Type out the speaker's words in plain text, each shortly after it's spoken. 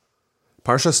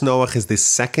Parshas Noach is the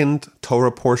second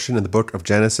Torah portion in the book of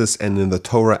Genesis and in the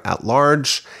Torah at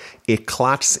large. It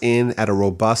clocks in at a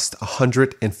robust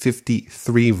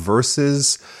 153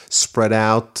 verses spread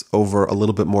out over a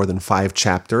little bit more than 5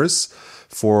 chapters.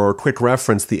 For quick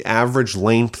reference, the average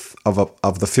length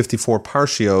of the 54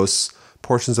 parshios,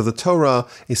 portions of the Torah,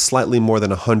 is slightly more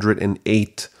than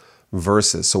 108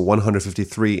 verses. So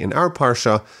 153 in our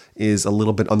parsha is a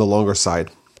little bit on the longer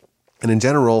side. And in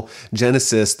general,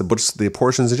 Genesis, the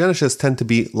portions of Genesis tend to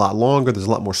be a lot longer. There's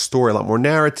a lot more story, a lot more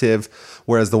narrative,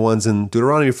 whereas the ones in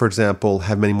Deuteronomy, for example,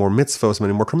 have many more mitzvos,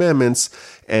 many more commandments,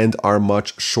 and are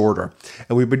much shorter.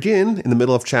 And we begin in the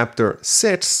middle of chapter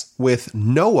 6 with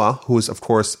Noah, who is, of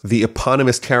course, the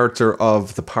eponymous character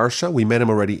of the parsha. We met him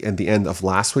already at the end of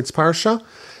last week's parsha.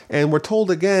 And we're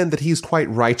told again that he's quite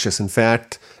righteous. In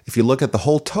fact, if you look at the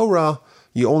whole Torah,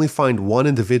 you only find one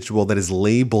individual that is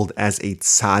labeled as a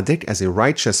tzaddik, as a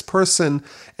righteous person,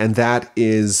 and that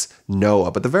is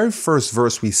Noah. But the very first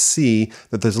verse, we see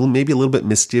that there's maybe a little bit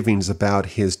misgivings about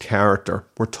his character.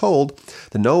 We're told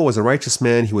that Noah was a righteous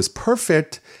man. He was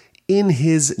perfect in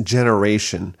his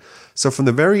generation. So from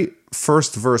the very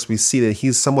first verse, we see that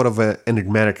he's somewhat of an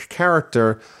enigmatic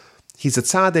character. He's a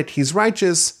tzaddik, he's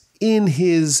righteous in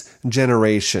his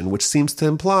generation, which seems to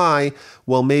imply,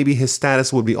 well, maybe his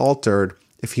status would be altered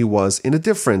if he was in a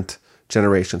different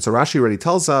generation. So Rashi already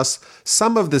tells us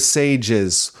some of the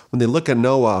sages, when they look at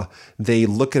Noah, they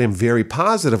look at him very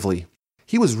positively.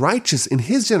 He was righteous in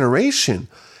his generation.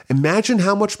 Imagine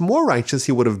how much more righteous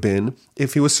he would have been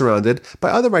if he was surrounded by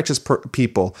other righteous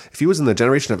people. If he was in the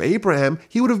generation of Abraham,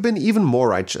 he would have been even more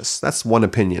righteous. That's one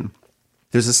opinion.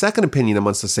 There's a second opinion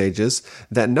amongst the sages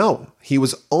that no, he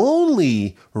was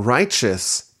only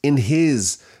righteous in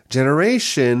his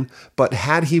generation, but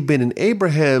had he been in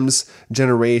Abraham's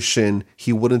generation,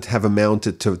 he wouldn't have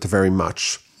amounted to very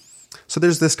much. So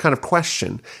there's this kind of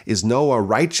question. Is Noah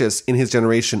righteous in his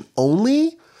generation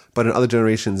only, but in other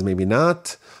generations maybe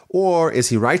not? Or is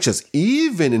he righteous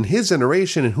even in his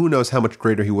generation, and who knows how much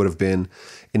greater he would have been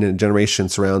in a generation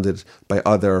surrounded by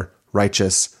other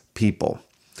righteous people?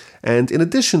 And in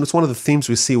addition, it's one of the themes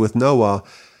we see with Noah,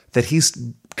 that he's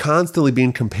constantly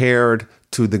being compared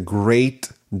to the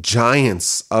great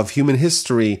giants of human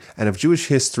history and of Jewish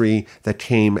history that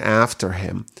came after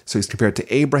him. So he's compared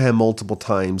to Abraham multiple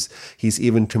times. He's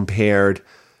even compared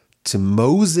to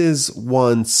Moses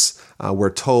once. We're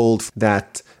told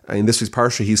that in this week's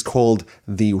parsha, he's called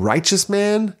the righteous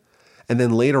man. And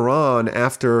then later on,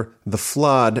 after the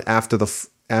flood,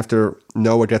 after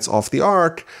Noah gets off the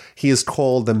ark, he is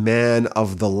called the man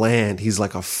of the land. He's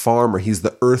like a farmer. He's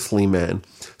the earthly man.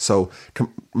 So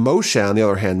Moshe, on the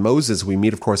other hand, Moses, we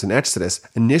meet, of course, in Exodus,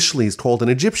 initially he's called an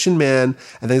Egyptian man,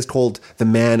 and then he's called the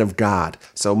man of God.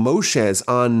 So Moshe is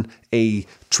on a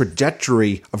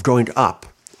trajectory of going up.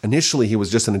 Initially, he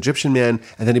was just an Egyptian man,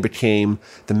 and then he became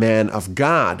the man of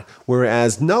God.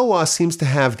 Whereas Noah seems to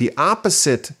have the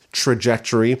opposite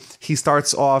trajectory. He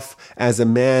starts off as a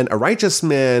man, a righteous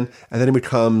man, and then he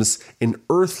becomes an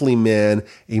earthly man,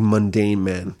 a mundane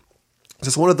man. So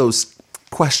it's one of those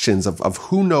questions of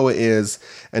who Noah is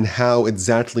and how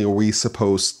exactly are we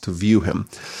supposed to view him.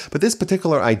 But this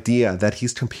particular idea that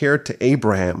he's compared to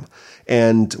Abraham,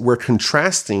 and we're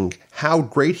contrasting how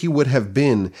great he would have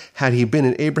been had he been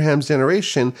in Abraham's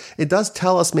generation, it does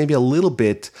tell us maybe a little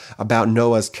bit about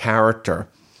Noah's character.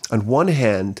 On one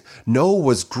hand, Noah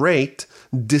was great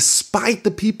despite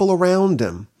the people around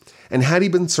him. And had he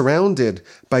been surrounded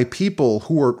by people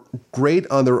who were great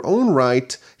on their own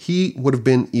right, he would have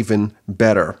been even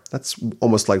better. That's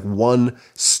almost like one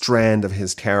strand of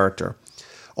his character.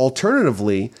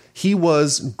 Alternatively, he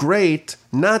was great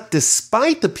not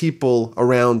despite the people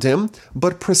around him,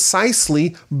 but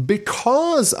precisely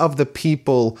because of the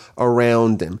people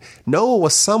around him. Noah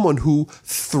was someone who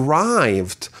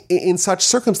thrived in such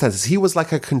circumstances. He was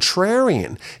like a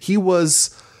contrarian. He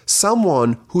was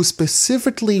someone who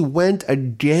specifically went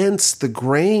against the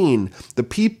grain. The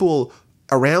people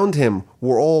around him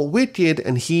were all wicked,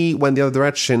 and he went the other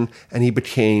direction, and he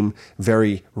became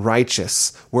very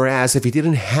righteous. Whereas if he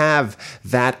didn't have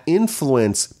that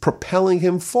influence propelling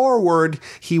him forward,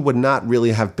 he would not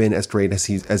really have been as great as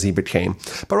he became.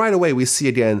 But right away, we see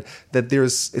again that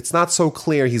it's not so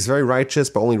clear. He's very righteous,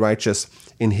 but only righteous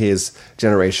in his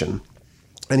generation.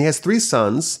 And he has 3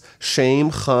 sons, Shem,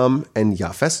 Ham, and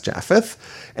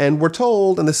Japheth. And we're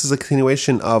told, and this is a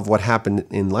continuation of what happened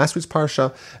in last week's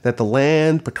parsha, that the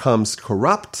land becomes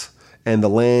corrupt and the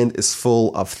land is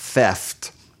full of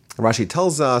theft. Rashi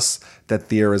tells us that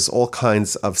there is all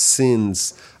kinds of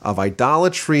sins of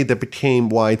idolatry that became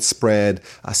widespread.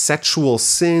 Sexual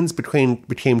sins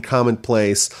became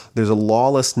commonplace. There's a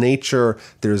lawless nature.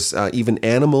 There's even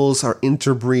animals are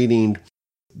interbreeding.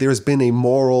 There's been a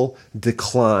moral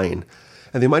decline.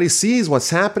 And the Almighty sees what's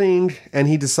happening, and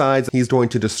he decides he's going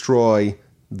to destroy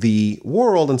the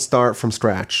world and start from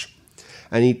scratch.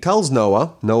 And he tells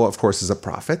Noah, of course is a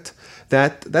prophet,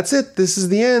 that's it, this is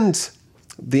the end.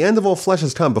 The end of all flesh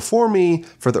has come before me,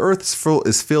 for the earth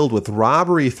is filled with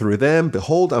robbery through them.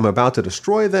 Behold, I'm about to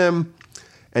destroy them,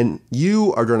 and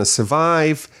you are going to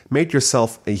survive. Make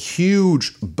yourself a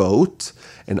huge boat,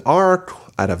 an ark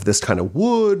out of this kind of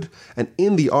wood, and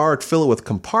in the ark fill it with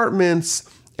compartments,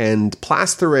 and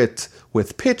plaster it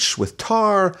with pitch, with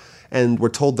tar. And we're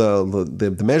told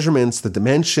the measurements, the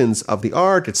dimensions of the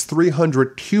ark, it's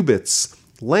 300 cubits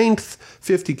length,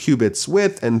 50 cubits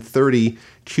width, and 30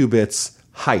 cubits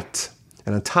height.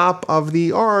 And on top of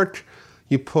the ark,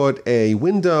 you put a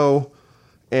window,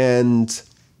 and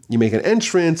you make an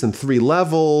entrance and 3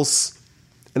 levels,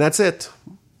 and that's it.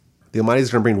 The Almighty is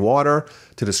going to bring water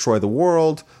to destroy the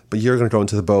world, but you're going to go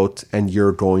into the boat, and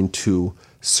you're going to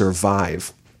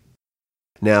survive.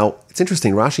 Now, it's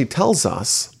interesting. Rashi tells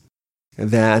us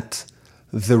that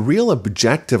the real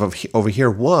objective over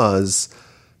here was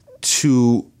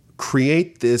to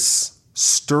create this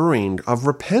stirring of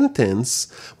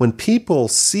repentance when people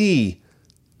see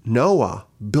Noah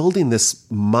building this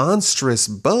monstrous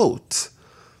boat,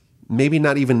 maybe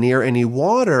not even near any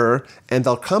water, and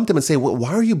they'll come to him and say, well,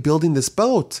 why are you building this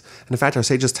boat? And in fact, our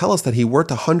sages tell us that he worked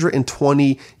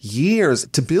 120 years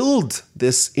to build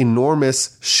this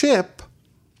enormous ship.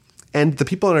 And the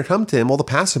people are going to come to him, all the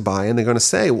passerby, and they're going to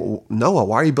say, well, Noah,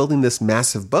 why are you building this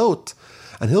massive boat?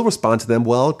 And he'll respond to them,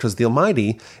 well, because the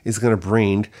Almighty is going to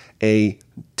bring a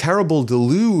terrible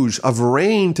deluge of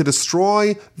rain to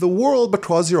destroy the world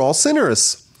because you're all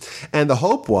sinners. And the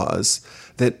hope was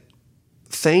that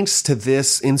thanks to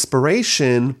this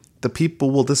inspiration, the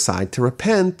people will decide to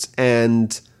repent,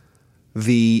 and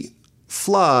the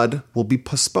flood will be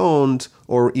postponed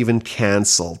or even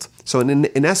canceled. So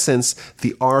in essence,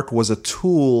 the ark was a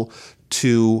tool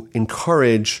to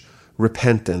encourage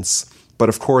repentance. But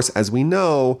of course, as we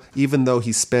know, even though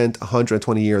he spent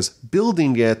 120 years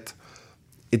building it,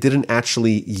 it didn't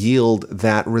actually yield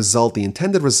that result, the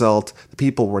intended result. The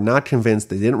people were not convinced,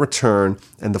 they didn't return,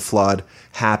 and the flood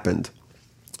happened.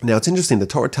 Now, it's interesting, the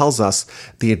Torah tells us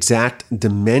the exact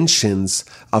dimensions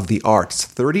of the ark. It's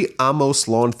 30 amos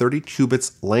long, 30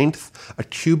 cubits length. A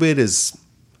cubit is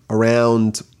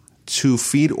around 2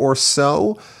 feet or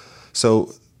so.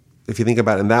 So if you think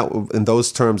about it in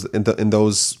those terms, in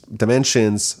those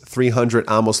dimensions, 300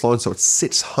 amos long, so it's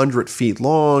 600 feet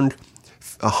long,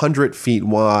 100 feet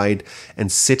wide,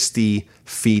 and 60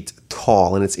 feet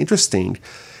tall. And it's interesting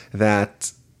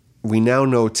that we now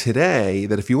know today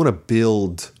that if you want to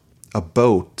build a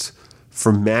boat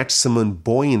for maximum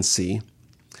buoyancy,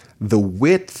 the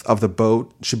width of the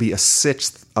boat should be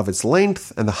 1/6 of its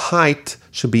length, and the height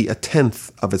should be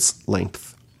 1/10 of its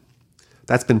length.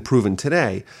 That's been proven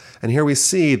today. And here we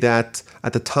see that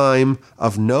at the time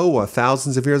of Noah,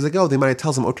 thousands of years ago, they might have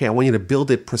tells him, okay, I want you to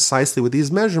build it precisely with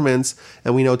these measurements.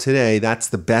 And we know today that's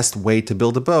the best way to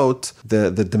build a boat.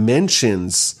 The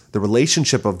dimensions, the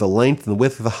relationship of the length and the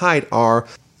width of the height are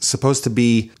supposed to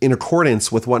be in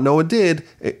accordance with what Noah did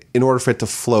in order for it to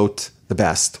float the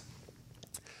best.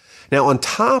 Now, on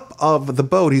top of the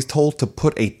boat, he's told to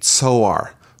put a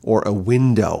tzoar, or a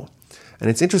window. And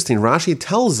it's interesting, Rashi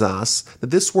tells us that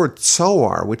this word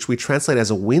tzoar, which we translate as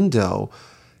a window,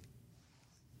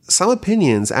 some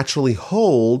opinions actually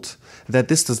hold that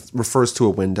this refers to a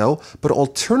window, but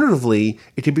alternatively,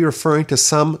 it could be referring to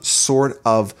some sort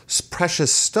of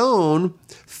precious stone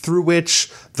through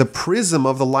which the prism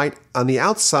of the light on the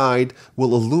outside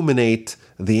will illuminate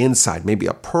the inside. Maybe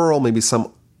a pearl, maybe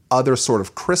some other sort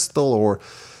of crystal or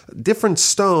different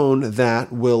stone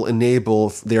that will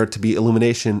enable there to be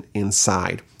illumination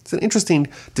inside. It's an interesting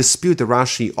dispute that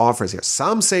Rashi offers here.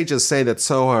 Some sages say that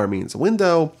tzoar means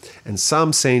window, and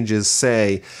some sages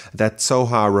say that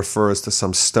tzoar refers to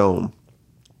some stone.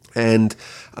 And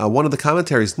one of the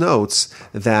commentaries notes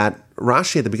that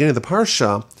Rashi at the beginning of the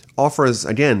Parsha offers,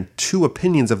 again, 2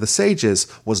 opinions of the sages.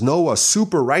 Was Noah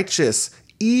super righteous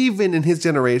even in his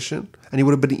generation? And he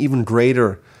would have been even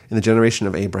greater in the generation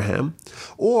of Abraham?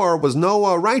 Or was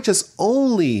Noah righteous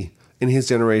only in his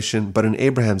generation, but in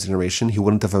Abraham's generation he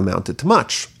wouldn't have amounted to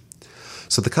much?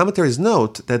 So the commentaries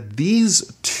note that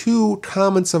these 2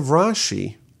 comments of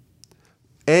Rashi,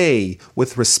 A,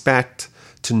 with respect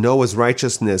to Noah's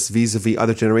righteousness vis-a-vis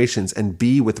other generations, and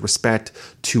B, with respect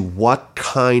to what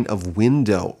kind of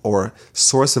window or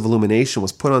source of illumination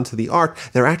was put onto the ark,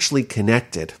 they're actually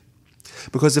connected.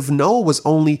 Because if Noah was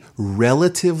only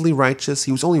relatively righteous,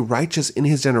 he was only righteous in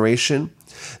his generation,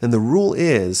 then the rule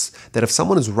is that if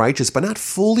someone is righteous but not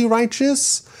fully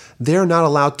righteous, they're not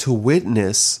allowed to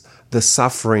witness the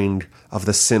suffering of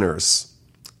the sinners.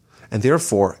 And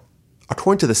therefore,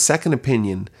 according to the second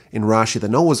opinion in Rashi, that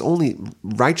Noah was only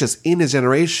righteous in his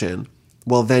generation,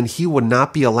 well, then he would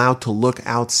not be allowed to look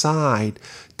outside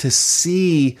to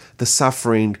see the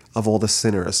suffering of all the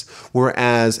sinners.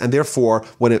 Whereas, and therefore,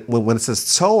 when it says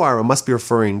tzoar, it must be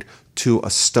referring to a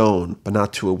stone, but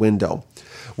not to a window.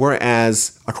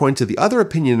 Whereas, according to the other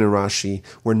opinion in Rashi,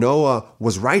 where Noah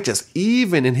was righteous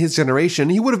even in his generation,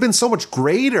 he would have been so much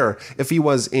greater if he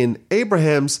was in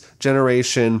Abraham's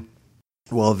generation.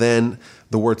 Well, then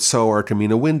the word tzoar can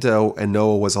mean a window, and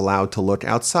Noah was allowed to look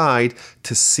outside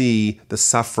to see the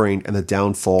suffering and the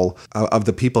downfall of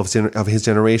the people of his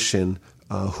generation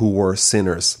who were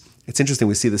sinners. It's interesting,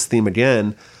 we see this theme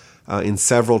again in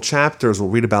several chapters. We'll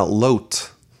read about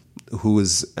Lot, who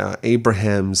is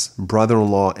Abraham's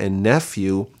brother-in-law and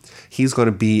nephew. He's going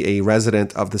to be a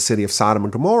resident of the city of Sodom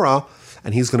and Gomorrah,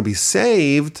 and he's going to be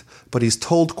saved, but he's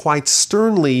told quite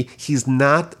sternly he's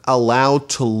not allowed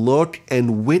to look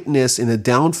and witness in the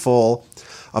downfall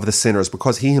of the sinners,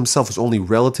 because he himself was only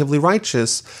relatively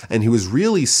righteous, and he was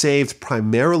really saved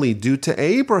primarily due to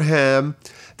Abraham.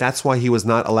 That's why he was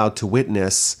not allowed to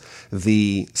witness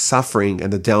the suffering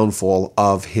and the downfall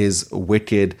of his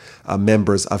wicked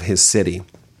members of his city.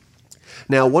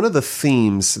 Now, one of the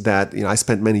themes that I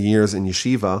spent many years in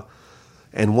yeshiva,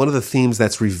 and one of the themes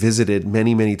that's revisited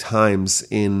many, many times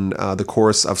in the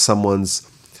course of someone's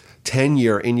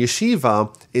tenure in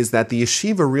yeshiva, is that the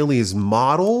yeshiva really is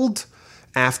modeled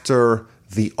after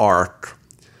the ark.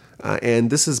 And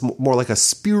this is more like a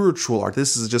spiritual ark.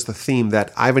 This is just a theme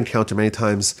that I've encountered many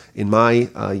times in my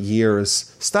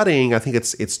years studying. I think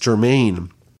it's germane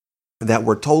that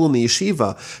we're told in the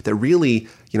yeshiva that really,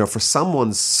 for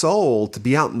someone's soul to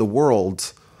be out in the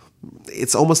world,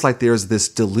 it's almost like there's this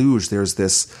deluge, there's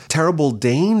this terrible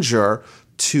danger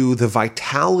to the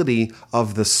vitality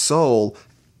of the soul,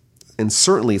 and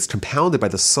certainly it's compounded by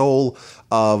the soul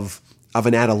of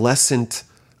an adolescent,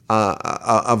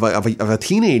 of a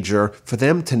teenager. For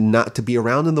them to not to be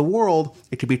around in the world,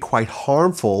 it could be quite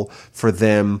harmful for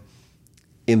them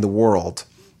in the world.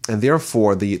 And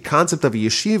therefore, the concept of a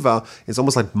yeshiva is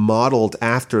almost like modeled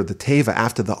after the teva,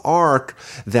 after the ark,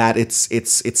 that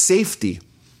it's safety.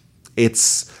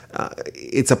 It's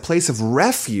a place of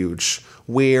refuge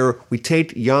where we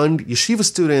take young yeshiva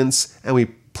students and we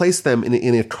place them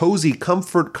in a cozy,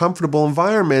 comfortable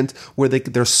environment where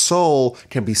their soul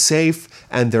can be safe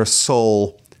and their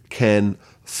soul can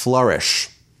flourish.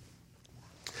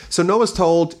 So Noah's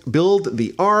told, build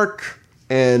the ark,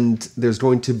 and there's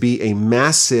going to be a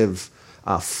massive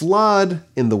flood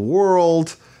in the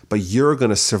world, but you're going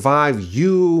to survive,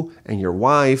 you and your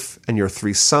wife and your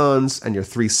 3 sons and your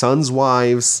 3 sons'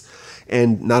 wives.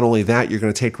 And not only that, you're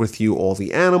going to take with you all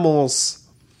the animals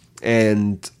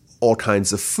and all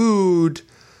kinds of food,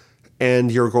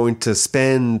 and you're going to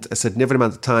spend a significant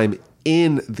amount of time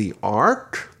in the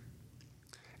ark.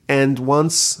 And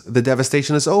once the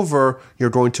devastation is over, you're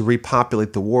going to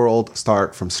repopulate the world,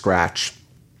 start from scratch.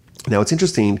 Now, it's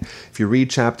interesting, if you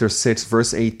read chapter 6,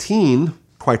 verse 18,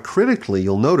 quite critically,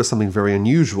 you'll notice something very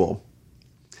unusual.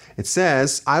 It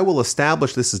says, I will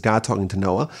establish, this is God talking to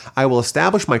Noah, I will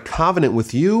establish my covenant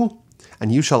with you,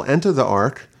 and you shall enter the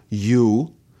ark,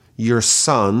 you, your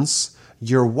sons,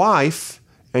 your wife,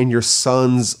 and your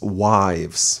sons'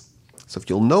 wives. So if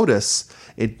you'll notice,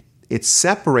 it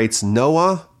separates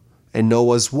Noah and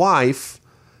Noah's wife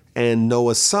and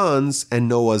Noah's sons and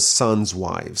Noah's sons'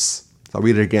 wives. I'll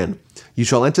read it again. You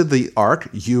shall enter the ark,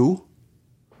 you,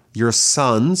 your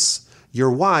sons,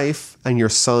 your wife, and your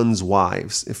sons'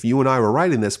 wives. If you and I were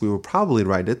writing this, we would probably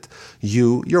write it,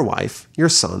 you, your wife, your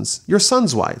sons'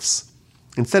 wives.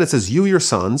 Instead, it says you, your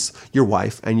sons, your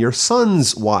wife, and your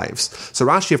sons' wives. So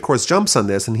Rashi, of course, jumps on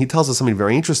this, and he tells us something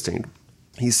very interesting.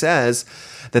 He says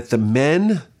that the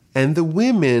men and the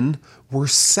women were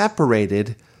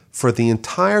separated for the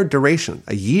entire duration,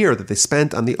 a year that they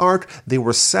spent on the ark. They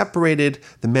were separated,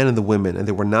 the men and the women, and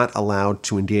they were not allowed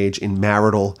to engage in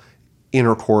marital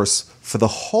intercourse for the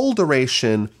whole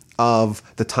duration of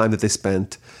the time that they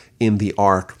spent in the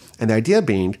ark. And the idea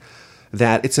being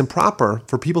that it's improper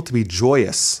for people to be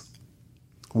joyous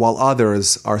while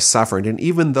others are suffering. And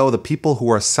even though the people who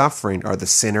are suffering are the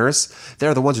sinners,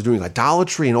 they're the ones who are doing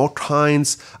idolatry and all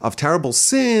kinds of terrible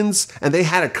sins, and they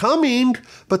had it coming,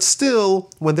 but still,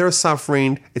 when they're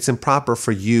suffering, it's improper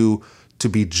for you to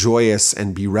be joyous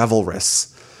and be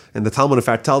revelrous. And the Talmud, in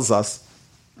fact, tells us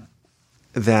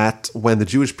that when the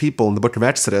Jewish people in the book of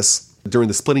Exodus, during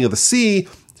the splitting of the sea,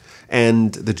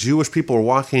 and the Jewish people were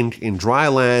walking in dry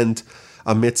land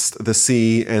amidst the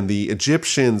sea, and the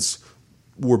Egyptians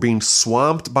were being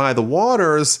swamped by the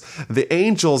waters, the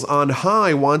angels on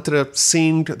high wanted to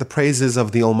sing the praises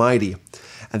of the Almighty.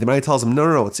 And the Almighty tells them,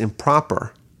 no, it's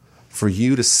improper for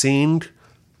you to sing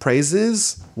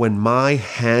praises when my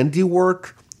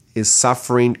handiwork is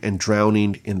suffering and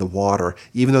drowning in the water.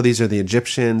 Even though these are the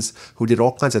Egyptians who did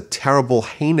all kinds of terrible,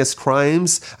 heinous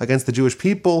crimes against the Jewish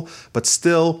people, but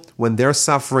still, when they're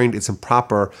suffering, it's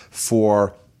improper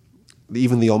for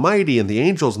even the Almighty and the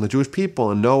angels and the Jewish people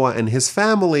and Noah and his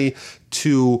family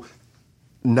to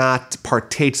not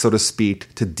partake, so to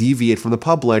speak, to deviate from the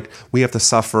public. We have to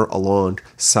suffer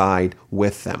alongside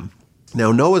with them.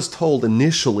 Now, Noah's told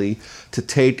initially to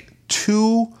take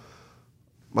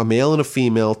a male and a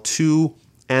female, 2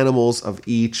 animals of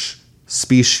each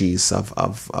species,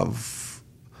 of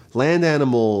land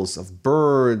animals, of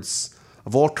birds,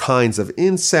 of all kinds of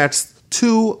insects,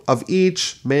 2 of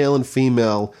each, male and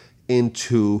female,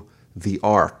 into the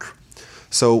ark.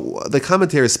 So the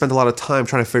commentators spent a lot of time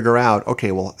trying to figure out,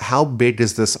 okay, well, how big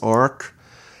is this ark?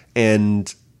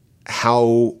 And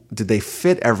how did they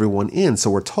fit everyone in? So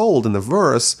we're told in the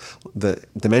verse the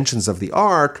dimensions of the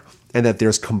ark, and that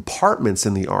there's compartments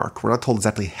in the ark. We're not told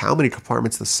exactly how many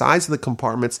compartments, the size of the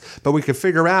compartments, but we can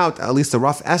figure out at least a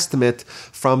rough estimate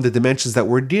from the dimensions that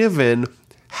we're given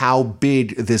how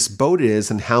big this boat is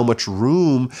and how much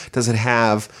room does it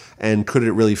have, and could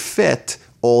it really fit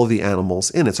all the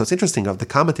animals in it. So it's interesting, of the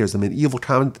commentators, the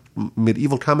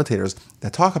medieval commentators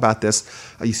that talk about this,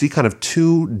 you see kind of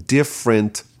 2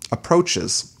 different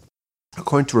approaches.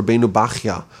 According to Rabbeinu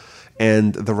Bachya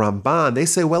and the Ramban, they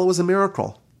say, well, it was a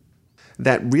miracle.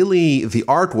 That really the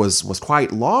ark was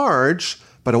quite large,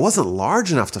 but it wasn't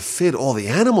large enough to fit all the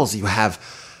animals. You have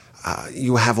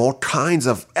all kinds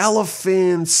of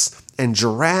elephants and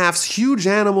giraffes, huge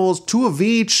animals, 2 of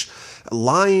each,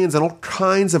 lions and all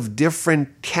kinds of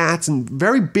different cats and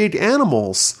very big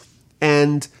animals.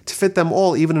 And to fit them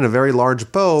all, even in a very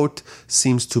large boat,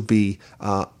 seems to be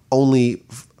only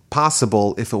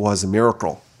possible if it was a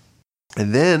miracle.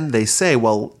 And then they say,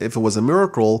 well, if it was a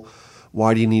miracle,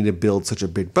 why do you need to build such a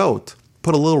big boat?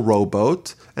 Put a little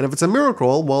rowboat, and if it's a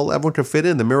miracle, well, everyone can fit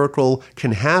in. The miracle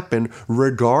can happen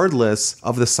regardless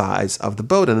of the size of the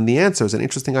boat. And then the answer is an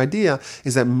interesting idea,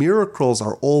 is that miracles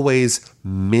are always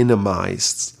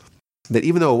minimized. That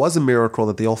even though it was a miracle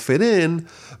that they all fit in,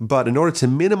 but in order to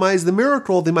minimize the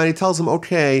miracle, the Almighty tells them,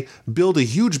 okay, build a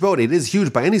huge boat. It is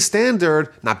huge by any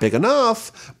standard, not big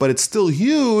enough, but it's still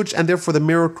huge, and therefore the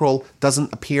miracle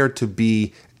doesn't appear to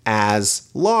be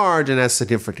as large and as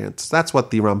significant. That's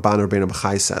what the Ramban Rabbeinu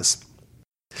Bachai says.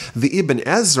 The Ibn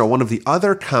Ezra, one of the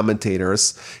other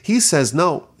commentators, he says,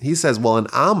 no. He says, well, an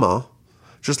amma,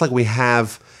 just like we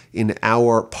have in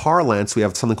our parlance, we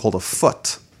have something called a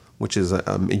foot, which is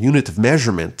a unit of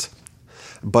measurement.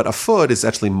 But a foot is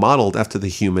actually modeled after the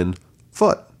human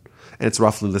foot, and it's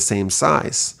roughly the same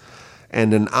size.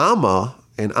 And an amma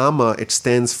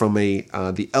extends from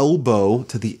the elbow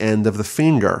to the end of the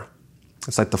finger.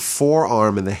 It's like the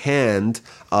forearm and the hand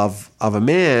of a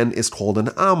man is called an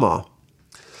amma.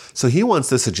 So he wants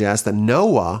to suggest that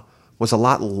Noah was a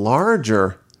lot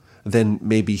larger than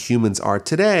maybe humans are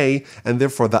today, and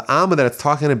therefore the amma that it's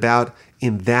talking about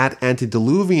in that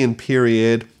antediluvian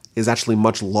period is actually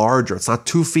much larger. It's not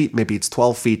 2 feet, maybe it's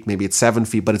 12 feet, maybe it's 7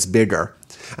 feet, but it's bigger.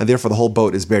 And therefore the whole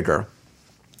boat is bigger.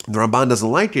 The Ramban doesn't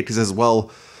like it. He says,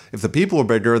 well, if the people were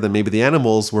bigger, then maybe the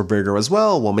animals were bigger as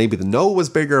well. Well, maybe the Noah was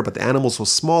bigger, but the animals were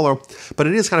smaller. But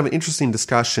it is kind of an interesting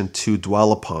discussion to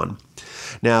dwell upon.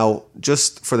 Now,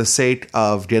 just for the sake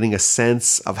of getting a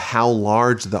sense of how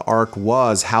large the ark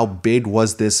was, how big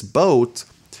was this boat,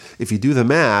 if you do the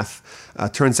math,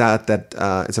 turns out that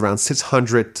it's around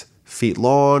 600 feet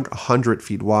long, 100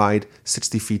 feet wide,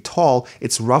 60 feet tall.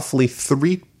 It's roughly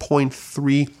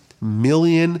 3.3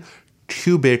 million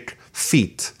cubic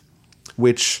feet,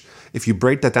 which, if you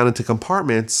break that down into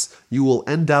compartments, you will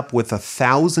end up with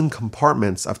 1,000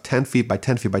 compartments of 10 feet by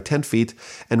 10 feet by 10 feet,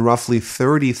 and roughly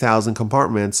 30,000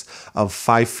 compartments of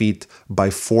 5 feet by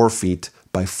 4 feet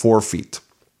by 4 feet.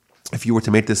 If you were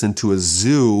to make this into a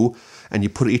zoo and you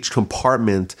put each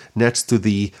compartment next to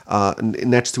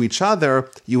each other,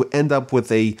 you end up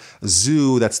with a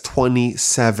zoo that's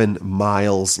 27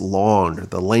 miles long,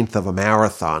 the length of a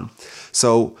marathon.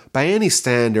 So by any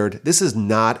standard, this is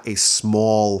not a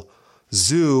small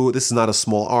zoo. This is not a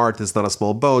small ark. This is not a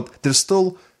small boat. There's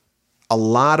still a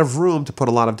lot of room to put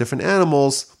a lot of different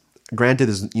animals. Granted,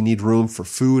 you need room for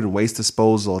food and waste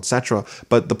disposal, etc.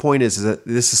 But the point is that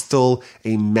this is still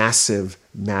a massive,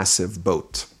 massive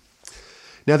boat.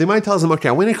 Now, the Almighty tells him, okay,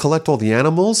 I'm going to collect all the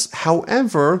animals.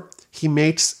 However, he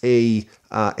makes an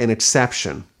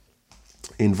exception.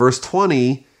 In verse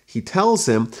 20, he tells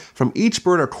him, from each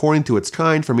bird according to its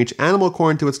kind, from each animal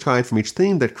according to its kind, from each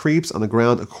thing that creeps on the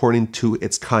ground according to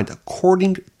its kind.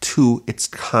 According to its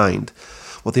kind.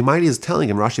 What the Almighty is telling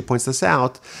him, Rashi points this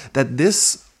out, that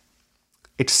this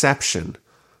exception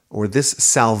or this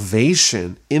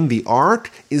salvation in the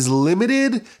ark is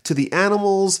limited to the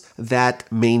animals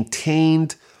that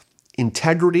maintained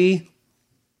integrity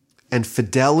and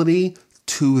fidelity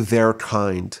to their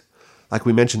kind. Like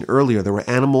we mentioned earlier, there were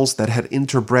animals that had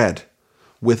interbred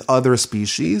with other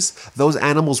species. Those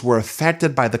animals were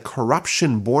affected by the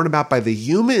corruption born about by the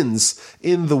humans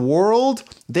in the world.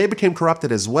 They became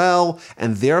corrupted as well,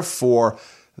 and therefore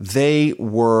they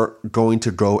were going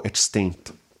to go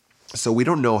extinct. So we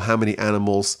don't know how many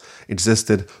animals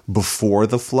existed before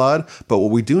the flood, but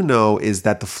what we do know is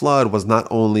that the flood was not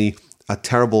only a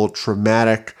terrible,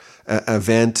 traumatic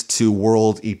event to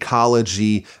world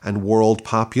ecology and world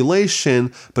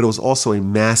population, but it was also a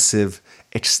massive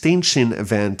extinction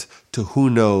event to who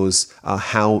knows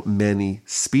how many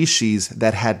species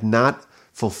that had not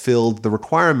fulfilled the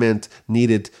requirement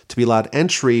needed to be allowed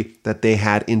entry, that they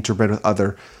had interbred with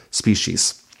other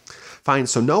species. Fine,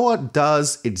 so Noah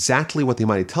does exactly what the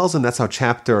Almighty tells him. That's how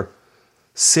chapter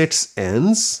 6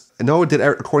 ends. And Noah did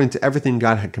according to everything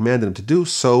God had commanded him to do,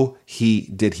 so he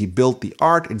did. He built the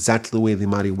ark exactly the way the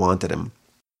Almighty wanted him.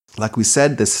 Like we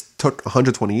said, this took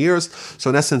 120 years. So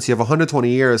in essence, you have 120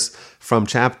 years from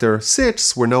chapter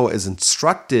 6, where Noah is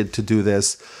instructed to do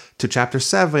this, to chapter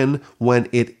 7, when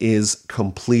it is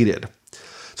completed.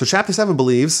 So chapter 7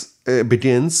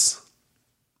 begins,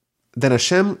 then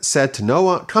Hashem said to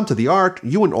Noah, come to the ark,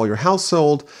 you and all your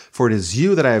household, for it is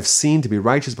you that I have seen to be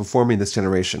righteous before me in this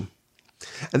generation.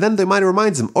 And then the Almighty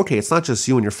reminds him, okay, it's not just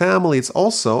you and your family, it's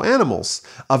also animals.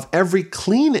 Of every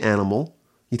clean animal,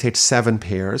 you take 7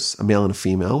 pairs, a male and a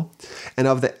female. And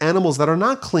of the animals that are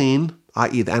not clean,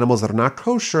 i.e. the animals that are not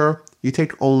kosher, you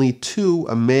take only 2,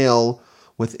 a male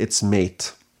with its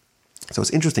mate. So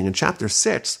it's interesting, in chapter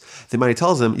 6, the Almighty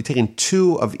tells him, you're taking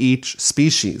 2 of each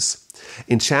species.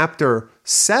 In chapter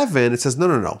 7, it says,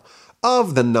 no.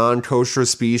 Of the non-kosher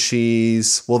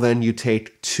species, well, then you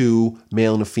take 2,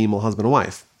 male and a female, husband and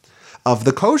wife. Of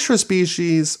the kosher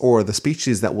species, or the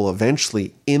species that will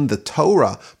eventually, in the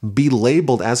Torah, be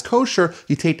labeled as kosher,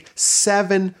 you take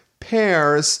 7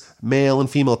 pairs, male and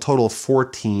female, a total of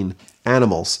 14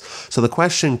 animals. So the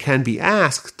question can be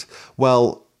asked,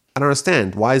 well, I don't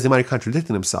understand. Why is the Almighty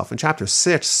contradicting himself? In chapter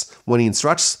 6, when he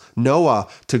instructs Noah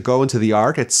to go into the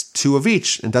ark, it's 2 of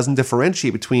each and doesn't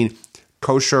differentiate between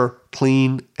kosher,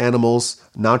 clean animals,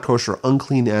 non-kosher,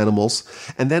 unclean animals.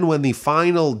 And then when the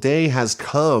final day has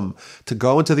come to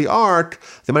go into the ark,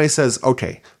 the Almighty says,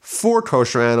 okay, 4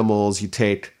 kosher animals, you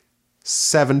take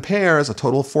 7 pairs, a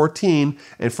total of 14.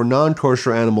 And for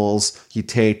non-kosher animals, you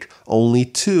take only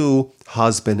 2,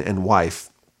 husband and wife.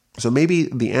 So maybe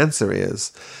the answer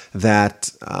is that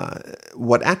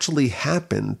what actually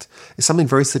happened is something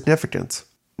very significant.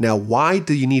 Now, why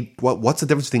do you need, what's the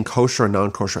difference between kosher and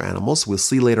non-kosher animals? We'll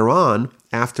see later on,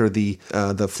 after the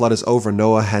flood is over,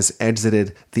 Noah has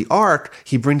exited the ark,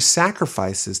 he brings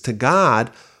sacrifices to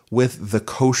God with the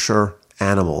kosher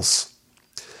animals.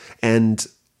 And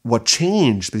what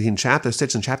changed between chapter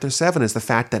 6 and chapter 7 is the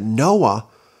fact that Noah,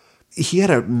 he had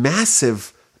a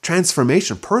massive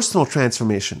transformation, personal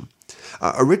transformation.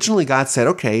 Originally, God said,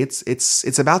 okay,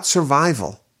 it's about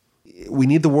survival. We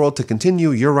need the world to continue.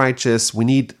 You're righteous. We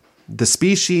need the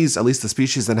species, at least the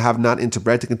species that have not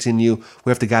interbred, to continue.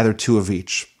 We have to gather 2 of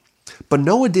each. But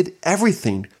Noah did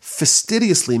everything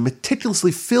fastidiously,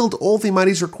 meticulously, filled all the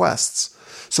Almighty's requests.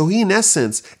 So he, in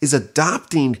essence, is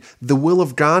adopting the will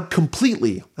of God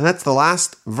completely. And that's the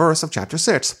last verse of chapter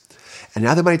 6. And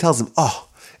now the Almighty tells him,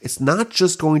 it's not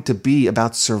just going to be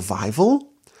about survival.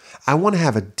 I want to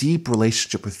have a deep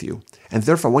relationship with you. And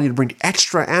therefore, I want you to bring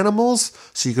extra animals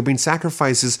so you can bring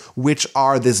sacrifices, which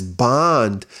are this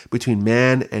bond between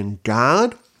man and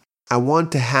God. I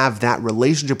want to have that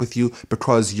relationship with you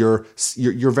because you're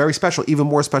very special, even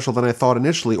more special than I thought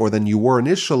initially, or than you were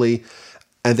initially,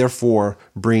 and therefore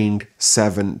bring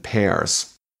 7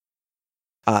 pairs.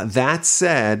 That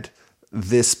said,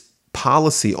 this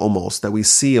policy almost that we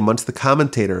see amongst the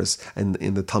commentators and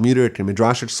in the Talmudic and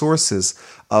Midrashic sources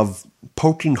of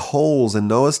poking holes in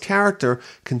Noah's character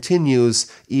continues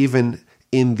even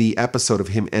in the episode of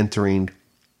him entering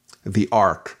the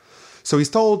ark. So he's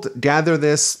told, gather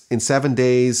this in 7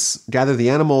 days, gather the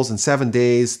animals in 7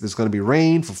 days. There's going to be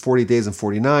rain for 40 days and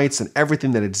 40 nights, and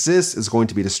everything that exists is going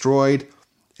to be destroyed.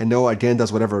 And Noah again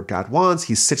does whatever God wants.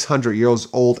 He's 600 years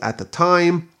old at the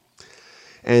time.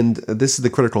 And this is the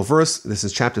critical verse. This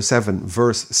is chapter 7,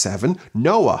 verse 7.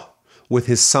 Noah, with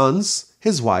his sons,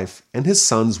 his wife, and his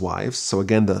sons' wives, so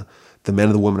again, the men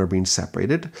and the women are being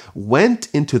separated, went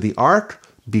into the ark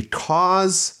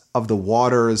because of the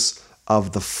waters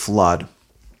of the flood.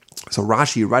 So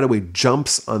Rashi right away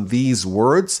jumps on these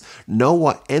words.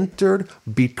 Noah entered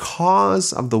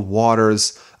because of the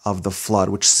waters of the flood,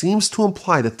 which seems to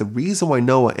imply that the reason why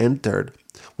Noah entered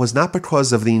was not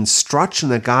because of the instruction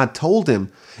that God told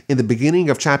him in the beginning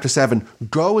of chapter 7,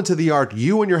 go into the ark,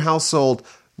 you and your household,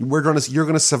 you're going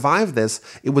to survive this.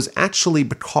 It was actually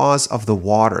because of the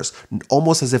waters,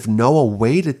 almost as if Noah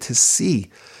waited to see,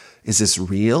 is this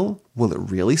real? Will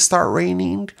it really start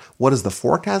raining? What does the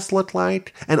forecast look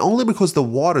like? And only because the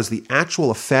waters, the actual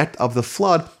effect of the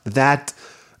flood, that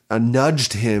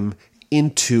nudged him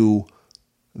into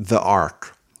the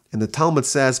ark. And the Talmud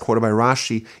says, quoted by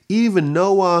Rashi, even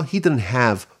Noah, he didn't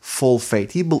have full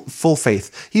faith. He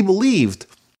believed,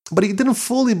 but he didn't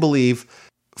fully believe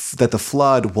that the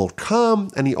flood will come,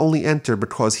 and he only entered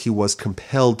because he was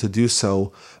compelled to do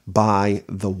so by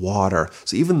the water.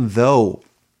 So even though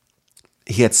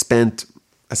he had spent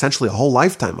essentially a whole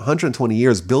lifetime, 120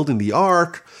 years building the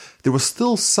ark, there was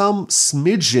still some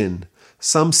smidgen,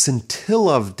 some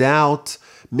scintilla of doubt.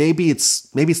 Maybe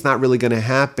it's not really going to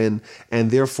happen,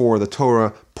 and therefore the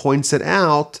Torah points it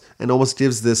out and almost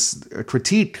gives this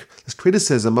critique, this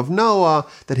criticism of Noah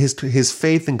that his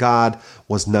faith in God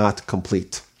was not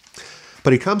complete.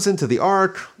 But he comes into the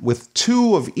ark with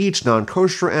 2 of each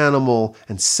non-kosher animal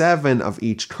and 7 of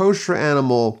each kosher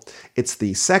animal. It's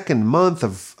the 2nd month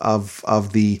of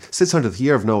the 600th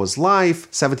year of Noah's life,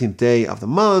 17th day of the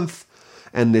month,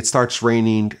 and it starts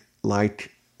raining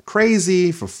like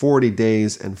crazy for 40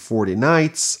 days and 40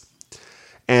 nights.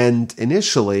 And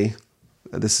initially,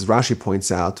 this is Rashi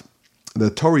points out,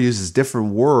 the Torah uses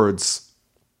different words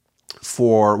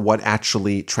for what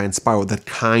actually transpired, the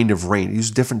kind of rain. It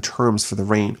uses different terms for the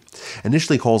rain.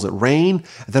 Initially it calls it rain,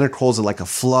 and then it calls it like a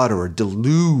flood or a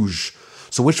deluge.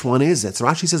 So which one is it? So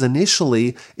Rashi says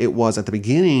initially it was, at the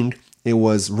beginning, it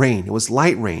was rain. It was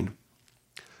light rain.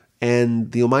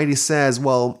 And the Almighty says,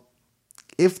 well,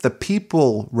 if the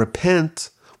people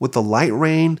repent with the light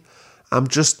rain, I'm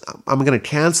going to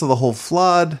cancel the whole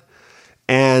flood,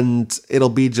 and it'll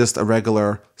be just a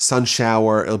regular sun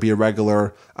shower. It'll be a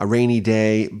rainy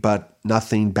day, but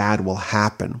nothing bad will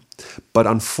happen. But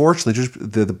unfortunately,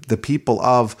 the people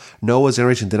of Noah's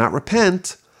generation did not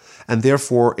repent, and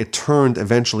therefore it turned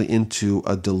eventually into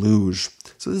a deluge.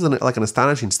 So this is like an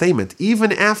astonishing statement.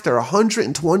 Even after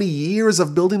 120 years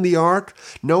of building the ark,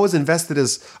 Noah's invested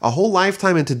his a whole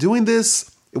lifetime into doing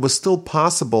this. It was still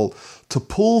possible to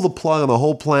pull the plug on the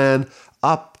whole plan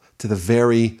up to the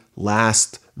very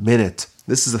last minute.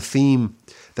 This is a theme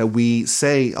that we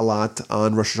say a lot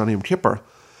on Rosh Hashanah Yom Kippur,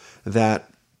 that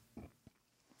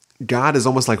God is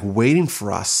almost like waiting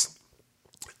for us.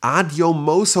 Ad yom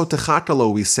moso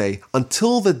techakalo, we say,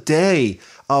 until the day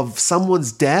of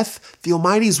someone's death, the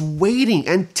Almighty is waiting,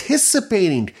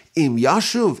 anticipating, im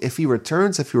yashuv, if he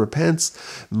returns, if he repents,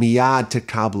 miyad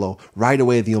tekablo, right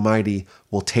away the Almighty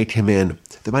will take him in.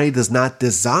 The Almighty does not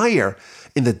desire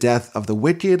in the death of the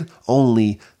wicked,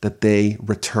 only that they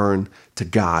return to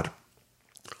God.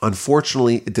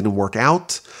 Unfortunately, it didn't work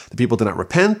out. The people did not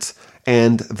repent,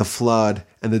 and the flood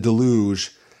and the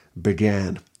deluge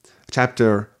began.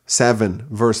 Chapter 7,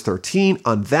 verse 13,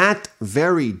 on that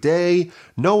very day,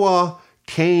 Noah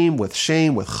came with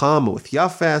Shem, with Ham, and with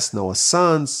Yafes, Noah's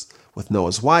sons, with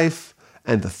Noah's wife,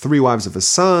 and the 3 wives of his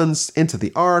sons, into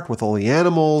the ark with all the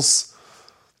animals,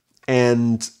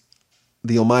 and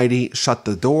the Almighty shut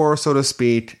the door, so to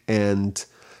speak, and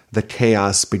the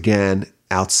chaos began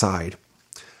outside.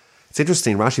 It's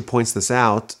interesting, Rashi points this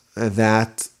out,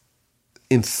 that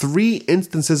in 3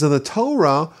 instances of the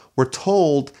Torah, we're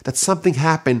told that something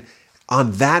happened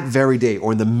on that very day,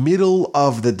 or in the middle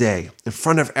of the day, in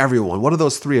front of everyone. What are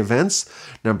those 3 events?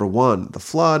 Number 1, the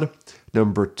flood.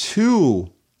 Number 2,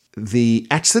 the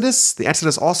Exodus. The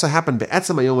Exodus also happened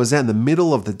be'etzem hayom hazeh, in the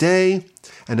middle of the day.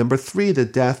 And number 3, the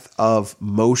death of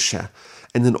Moshe.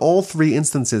 And in all 3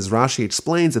 instances, Rashi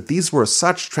explains that these were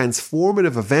such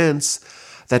transformative events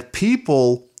that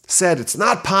people said it's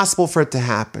not possible for it to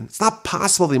happen. It's not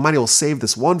possible the Almighty will save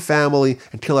this one family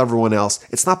and kill everyone else.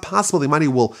 It's not possible the Almighty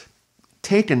will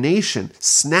take a nation,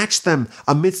 snatch them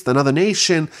amidst another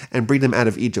nation, and bring them out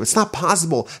of Egypt. It's not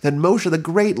possible that Moshe, the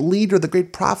great leader, the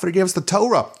great prophet who gave us the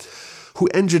Torah, who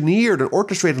engineered and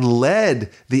orchestrated and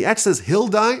led the Exodus, he'll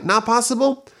die? Not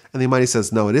possible? And the Almighty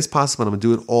says, no, it is possible, and I'm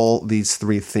going to do it all these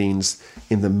three things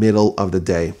in the middle of the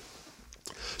day.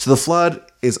 So the flood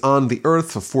is on the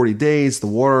earth for 40 days. The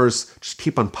waters just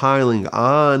keep on piling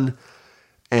on,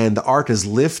 and the ark is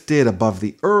lifted above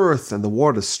the earth, and the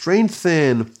waters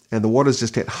strengthen, and the waters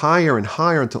just get higher and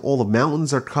higher until all the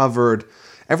mountains are covered.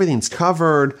 Everything's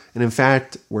covered, and in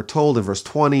fact, we're told in verse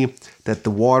 20 that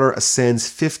the water ascends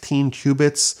 15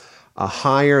 cubits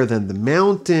higher than the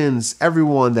mountains.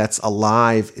 Everyone that's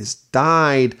alive is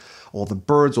died. All the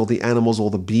birds, all the animals,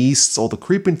 all the beasts, all the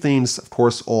creeping things, of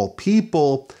course, all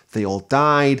people, they all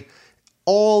died.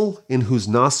 All in whose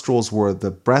nostrils were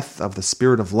the breath of the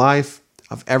spirit of life,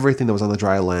 of everything that was on the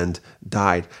dry land,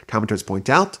 died. Commentators point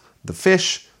out the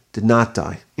fish did not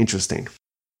die. Interesting.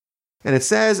 And it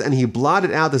says, and he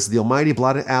blotted out, this is the Almighty,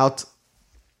 blotted out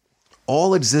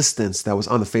all existence that was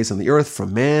on the face of the earth,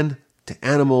 from man to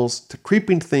animals to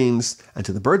creeping things and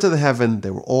to the birds of the heaven. They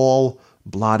were all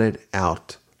blotted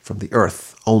out from the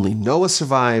earth. Only Noah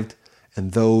survived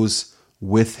and those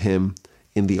with him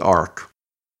in the ark.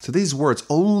 So these words,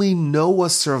 only Noah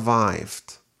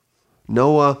survived.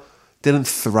 Noah didn't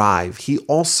thrive. He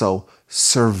also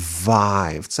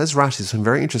survived. Says Rashi, something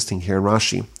very interesting here in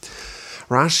Rashi.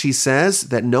 Rashi says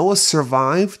that Noah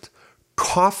survived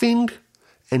coughing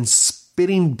and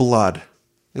spitting blood.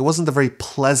 It wasn't a very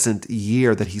pleasant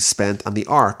year that he spent on the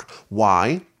ark.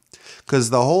 Why? Because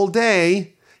the whole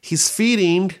day he's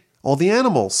feeding all the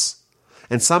animals.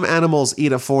 And some animals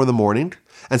eat at 4 a.m,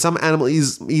 and some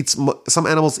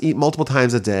animals eat multiple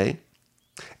times a day.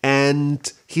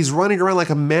 And he's running around like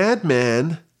a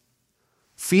madman,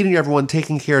 feeding everyone,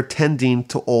 taking care, tending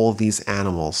to all these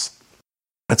animals.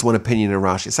 That's one opinion in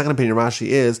Rashi. The second opinion in Rashi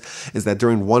is that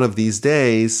during one of these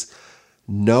days,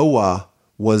 Noah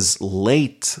was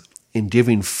late in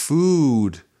giving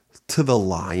food to the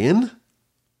lion,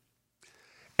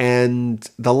 and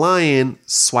the lion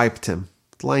swiped him.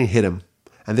 The lion hit him,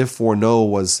 and therefore Noah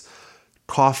was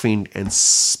coughing and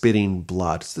spitting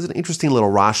blood. So this is an interesting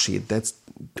little Rashi that's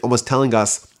almost telling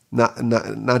us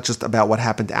not just about what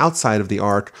happened outside of the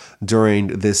ark during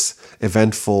this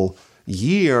eventful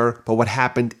year, but what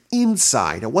happened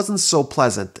inside. It wasn't so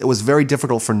pleasant. It was very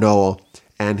difficult for Noah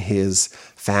and his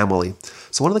family.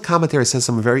 So one of the commentaries says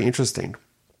something very interesting.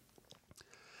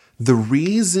 The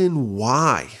reason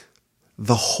why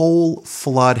the whole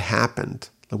flood happened,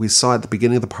 like we saw at the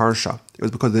beginning of the Parsha, it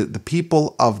was because the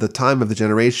people of the time of the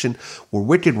generation were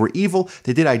wicked, were evil.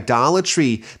 They did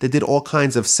idolatry. They did all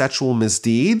kinds of sexual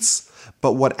misdeeds.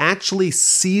 But what actually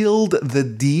sealed the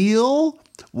deal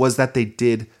was that they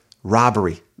did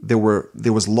robbery. There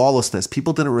was lawlessness.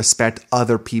 People didn't respect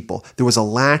other people. There was a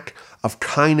lack of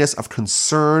kindness, of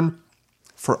concern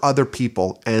for other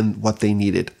people and what they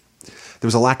needed. There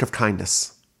was a lack of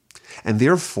kindness. And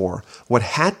therefore, what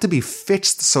had to be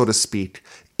fixed, so to speak,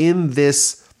 in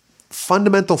this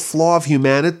fundamental flaw of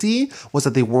humanity was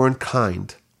that they weren't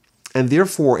kind. And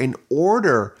therefore, in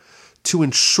order to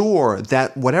ensure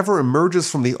that whatever emerges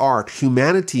from the ark,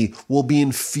 humanity will be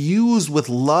infused with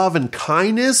love and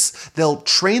kindness, they'll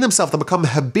train themselves to become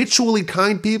habitually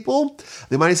kind people.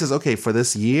 The Almighty says, okay, for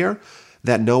this year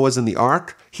that Noah's in the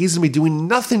ark, he's going to be doing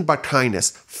nothing but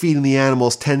kindness, feeding the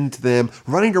animals, tending to them,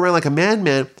 running around like a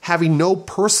madman, having no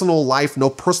personal life, no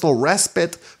personal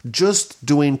respite, just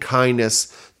doing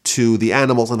kindness to the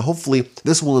animals. And hopefully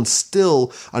this will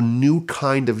instill a new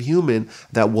kind of human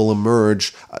that will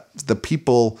emerge. The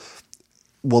people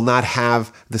will not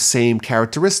have the same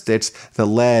characteristics that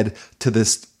led to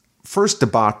this first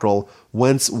debacle.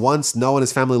 Once Noah and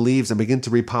his family leaves and begin to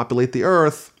repopulate the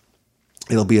earth,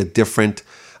 it'll be a different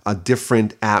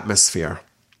atmosphere.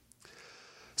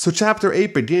 So chapter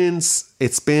 8 begins.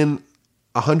 It's been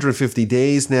 150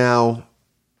 days now,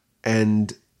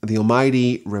 and the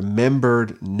Almighty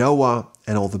remembered Noah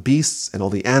and all the beasts and all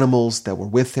the animals that were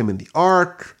with him in the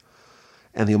ark.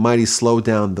 And the Almighty slowed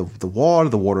down the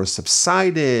water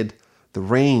subsided, the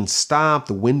rain stopped,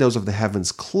 the windows of the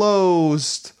heavens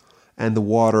closed, and the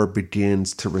water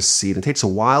begins to recede. It takes a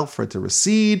while for it to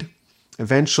recede.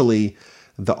 Eventually,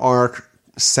 the ark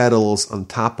settles on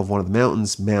top of one of the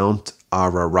mountains, Mount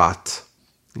Ararat.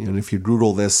 And if you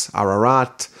Google this,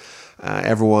 Ararat,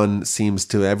 everyone seems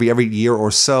to, every year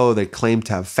or so, they claim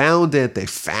to have found it. They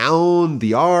found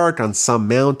the ark on some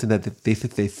mountain that they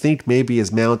think maybe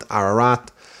is Mount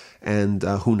Ararat, and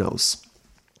who knows.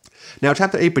 Now,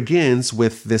 chapter 8 begins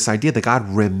with this idea that God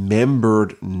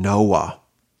remembered Noah.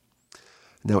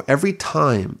 Now, every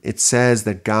time it says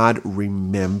that God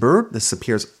remembered, this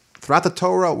appears throughout the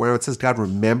Torah, where it says God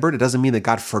remembered, it doesn't mean that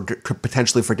God could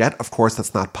potentially forget. Of course,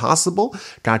 that's not possible.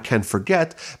 God can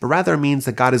forget, but rather it means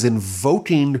that God is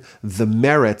invoking the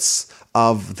merits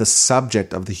of the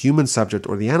subject, of the human subject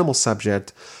or the animal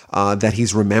subject that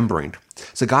he's remembering.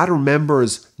 So God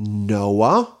remembers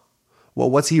Noah. Well,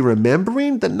 what's he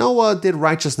remembering? That Noah did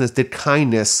righteousness, did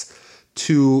kindness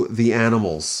to the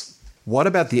animals. What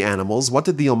about the animals? What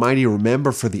did the Almighty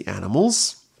remember for the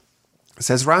animals?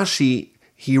 Says Rashi,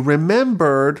 he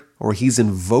remembered, or he's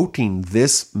invoking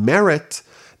this merit,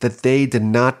 that they did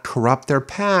not corrupt their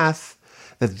path,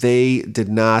 that they did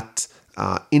not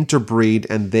interbreed,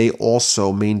 and they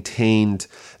also maintained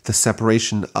the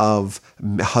separation of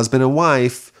husband and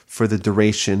wife for the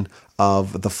duration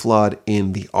of the flood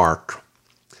in the ark.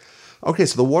 Okay,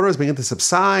 so the water is beginning to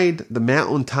subside, the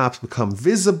mountaintops become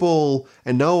visible,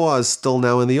 and Noah is still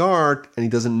now in the ark, and he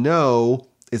doesn't know,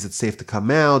 is it safe to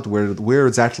come out? Where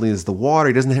exactly is the water?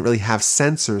 He doesn't really have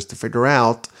sensors to figure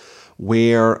out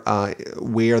where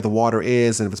the water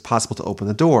is and if it's possible to open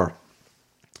the door.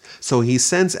 So he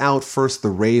sends out first the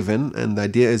raven, and the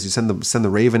idea is you send the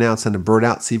raven out, send a bird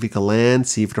out, see if he can land,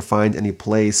 see if he can find any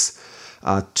place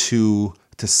to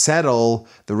settle.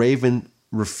 The raven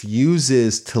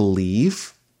refuses to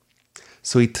leave,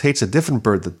 so he takes a different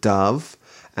bird, the dove,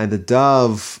 and the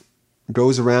dove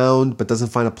goes around but doesn't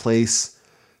find a place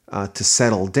to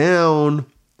settle down.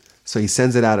 So he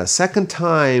sends it out a second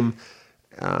time,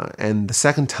 and the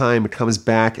second time it comes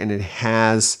back and it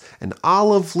has an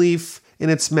olive leaf in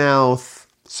its mouth.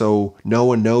 So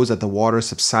Noah knows that the water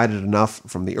subsided enough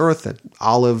from the earth that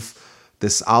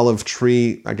this olive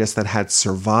tree, I guess, that had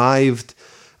survived,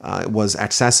 was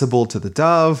accessible to the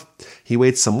dove. He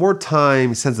waits some more time,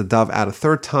 he sends the dove out a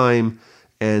third time,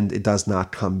 and it does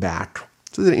not come back.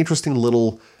 So there's an interesting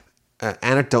little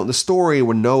anecdote in the story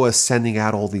when Noah is sending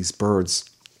out all these birds.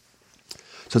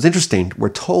 So it's interesting. We're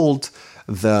told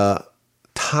the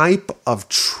type of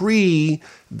tree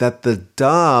that the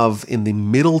dove, in the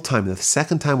middle time, the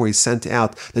second time where he's sent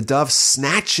out, the dove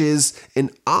snatches an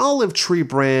olive tree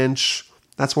branch.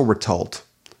 That's what we're told.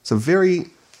 It's a very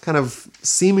kind of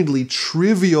seemingly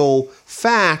trivial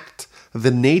fact, the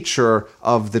nature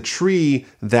of the tree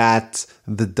that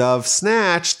the dove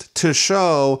snatched to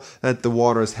show that the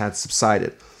waters had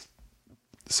subsided.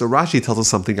 So Rashi tells us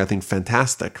something I think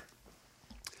fantastic.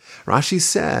 Rashi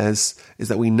says is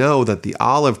that we know that the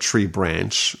olive tree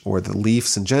branch, or the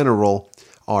leaves in general,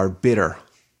 are bitter.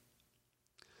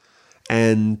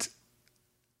 And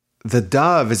the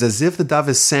dove is as if the dove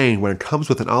is saying, when it comes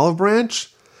with an olive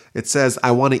branch, it says,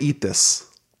 I want to eat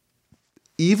this.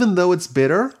 Even though it's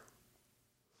bitter,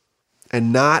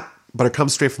 but it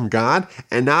comes straight from God,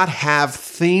 and not have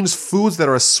foods that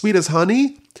are as sweet as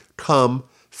honey, come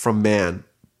from man.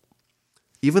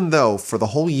 Even though for the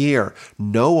whole year,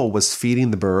 Noah was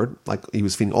feeding the bird, like he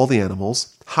was feeding all the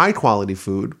animals, high quality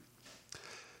food,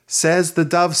 says the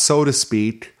dove, so to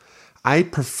speak, I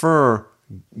prefer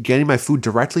getting my food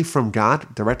directly from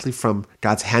God, directly from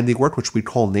God's handiwork, which we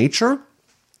call nature.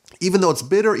 Even though it's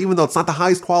bitter, even though it's not the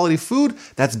highest quality food,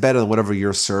 that's better than whatever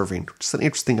you're serving. Just an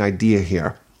interesting idea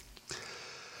here.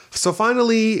 So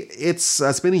finally,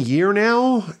 it's been a year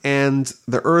now, and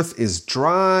the earth is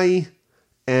dry,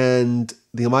 and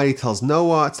the Almighty tells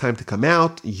Noah, it's time to come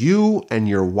out, you and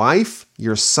your wife,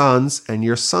 your sons, and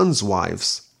your sons'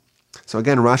 wives. So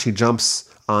again, Rashi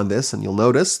jumps on this, and you'll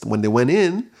notice when they went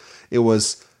in, it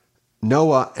was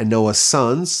Noah and Noah's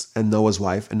sons, and Noah's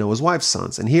wife and Noah's wife's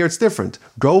sons. And here it's different.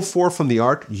 Go forth from the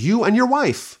ark, you and your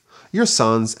wife, your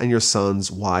sons and your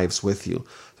sons' wives with you.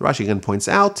 So Rashi again points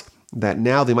out that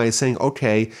now the Almighty is saying,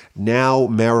 okay, now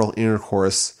marital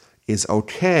intercourse is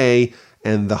okay,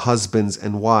 and the husbands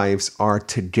and wives are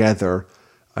together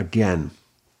again.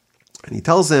 And he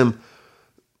tells them,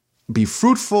 be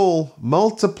fruitful,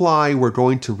 multiply, we're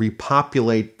going to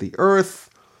repopulate the earth.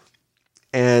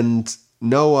 And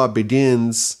Noah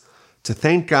begins to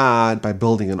thank God by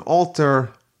building an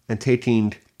altar and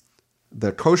taking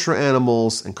the kosher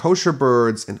animals and kosher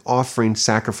birds and offering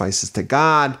sacrifices to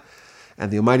God. And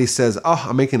the Almighty says,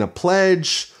 I'm making a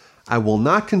pledge. I will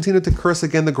not continue to curse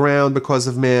again the ground because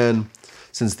of man,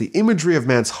 since the imagery of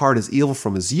man's heart is evil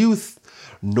from his youth,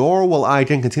 nor will I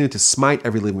again continue to smite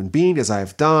every living being as I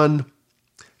have done.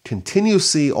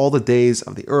 Continuously all the days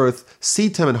of the earth,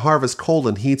 seed time and harvest, cold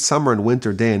and heat, summer and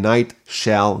winter, day and night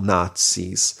shall not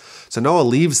cease. So Noah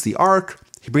leaves the ark.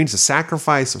 He brings a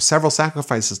sacrifice or several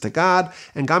sacrifices to God,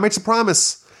 and God makes a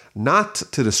promise not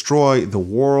to destroy the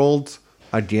world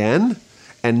again,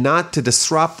 and not to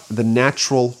disrupt the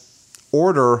natural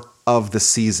order of the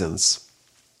seasons.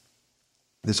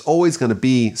 There's always going to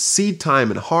be seed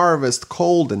time and harvest,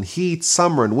 cold and heat,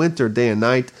 summer and winter, day and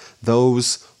night.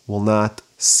 Those will not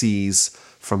cease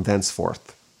from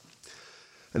thenceforth.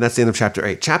 And that's the end of chapter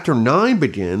 8. Chapter 9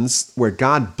 begins where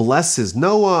God blesses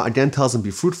Noah, again tells him,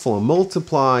 be fruitful and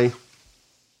multiply.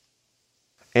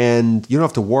 And you don't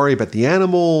have to worry about the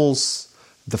animals.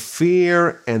 The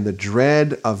fear and the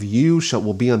dread of you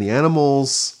will be on the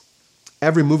animals.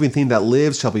 Every moving thing that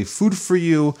lives shall be food for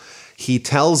you. He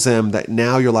tells him that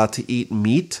now you're allowed to eat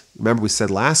meat. Remember we said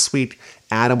last week,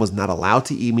 Adam was not allowed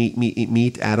to eat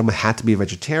meat. Adam had to be a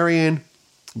vegetarian.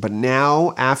 But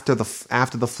now, after the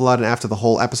flood and after the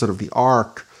whole episode of the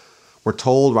ark, we're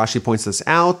told, Rashi points this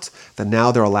out, that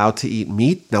now they're allowed to eat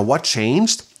meat. Now, what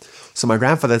changed? So my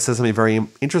grandfather says something very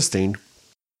interesting.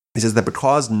 He says that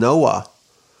because Noah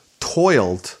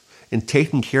toiled in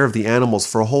taking care of the animals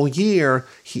for a whole year,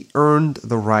 he earned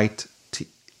the right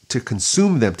to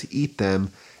consume them, to eat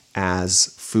them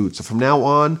as food. So from now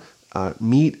on,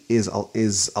 meat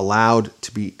is allowed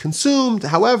to be consumed.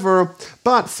 However,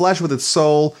 but flesh with its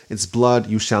soul, its blood,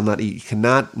 you shall not eat.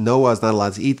 Noah is not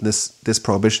allowed to eat. And this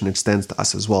prohibition extends to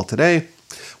us as well today.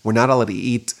 We're not allowed to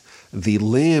eat the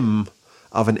limb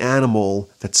of an animal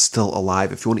that's still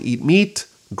alive. If you want to eat meat,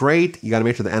 great. You got to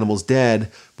make sure the animal's dead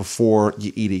before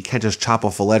you eat it. You can't just chop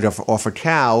off a leg off a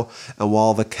cow, and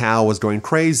while the cow is going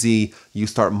crazy, you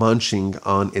start munching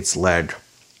on its leg.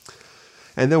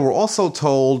 And then we're also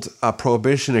told a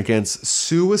prohibition against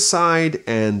suicide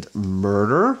and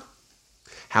murder.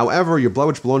 However, your blood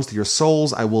which belongs to your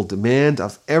souls I will demand.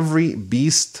 Of every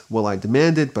beast will I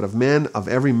demand it, but of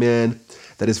every man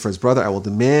that is for his brother I will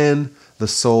demand the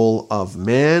soul of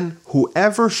man.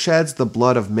 Whoever sheds the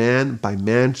blood of man, by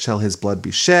man shall his blood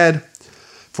be shed.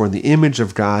 For in the image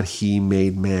of God he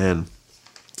made man.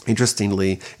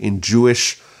 Interestingly, in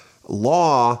Jewish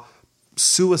law,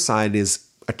 suicide is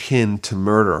akin to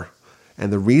murder.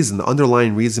 And the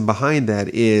underlying reason behind that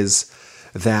is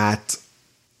that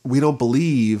we don't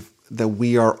believe that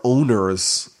we are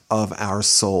owners of our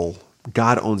soul.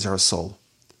 God owns our soul.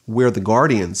 We're the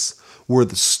guardians. We're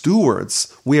the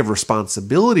stewards. We have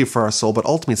responsibility for our soul, but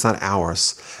ultimately it's not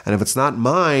ours. And if it's not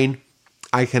mine,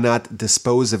 I cannot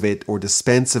dispose of it or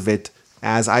dispense of it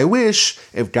as I wish.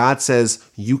 If God says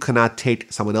you cannot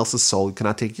take someone else's soul, you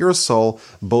cannot take your soul,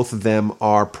 both of them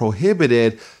are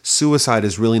prohibited. Suicide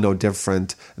is really no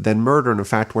different than murder. And in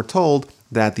fact, we're told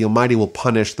that the Almighty will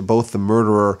punish both the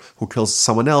murderer who kills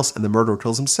someone else and the murderer who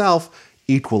kills himself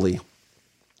equally.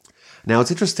 Now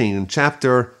it's interesting, in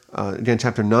chapter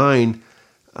 9,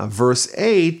 verse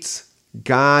 8,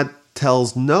 God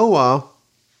tells Noah,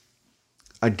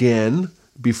 again,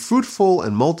 be fruitful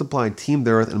and multiply, teem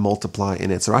the earth and multiply in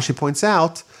it. So Rashi points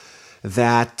out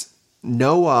that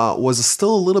Noah was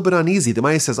still a little bit uneasy. The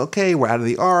Almighty says, okay, we're out of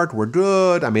the ark, we're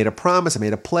good, I made a promise, I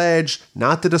made a pledge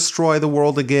not to destroy the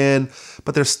world again,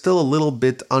 but they're still a little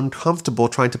bit uncomfortable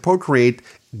trying to procreate,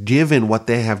 given what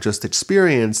they have just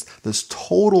experienced, this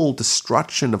total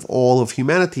destruction of all of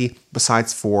humanity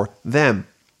besides for them.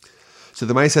 So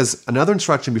the Almighty says, another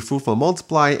instruction, be fruitful and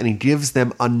multiply, and he gives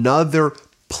them another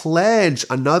pledge,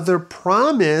 another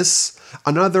promise,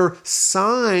 another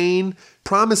sign,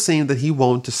 promising that he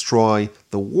won't destroy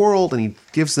the world, and he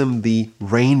gives them the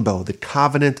rainbow, the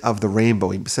covenant of the rainbow.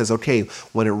 He says, okay,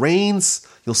 when it rains,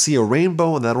 you'll see a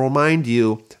rainbow, and that'll remind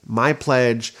you my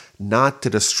pledge not to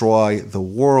destroy the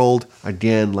world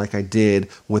again like I did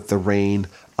with the rain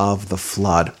of the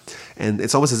flood. And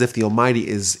it's almost as if the Almighty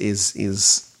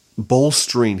is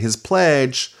bolstering his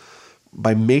pledge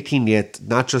by making it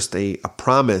not just a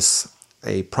promise,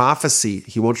 a prophecy,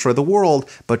 he won't destroy the world,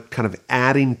 but kind of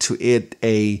adding to it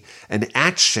an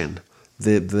action,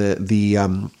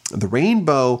 the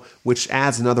rainbow, which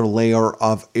adds another layer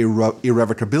of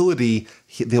irrevocability.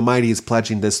 The Almighty is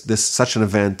pledging this such an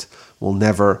event will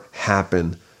never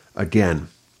happen again.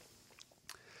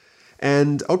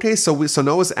 And okay, so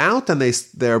Noah's out, and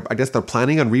they're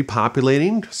planning on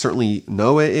repopulating. Certainly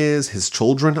Noah is, his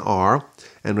children are.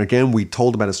 And again, we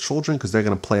told about his children because they're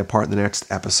going to play a part in the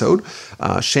next episode.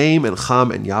 Shem and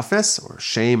Ham and Japheth, or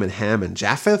Shem and Ham and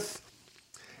Japheth.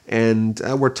 And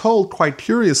we're told quite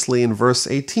curiously in verse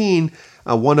 18,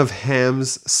 one of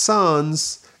Ham's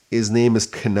sons, his name is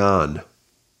Canaan.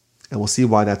 And we'll see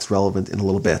why that's relevant in a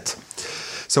little bit.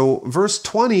 So verse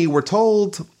 20, we're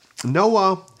told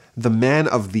Noah, the man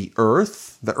of the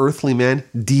earth, the earthly man,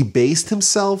 debased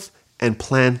himself and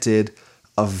planted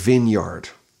a vineyard.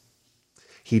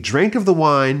 He drank of the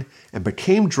wine and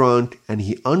became drunk, and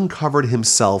he uncovered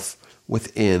himself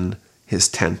within his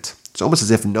tent. It's almost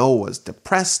as if Noah was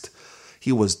depressed.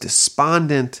 he was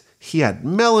despondent, he had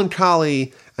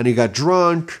melancholy, and he got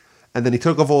drunk, and then he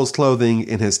took off all his clothing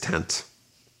in his tent.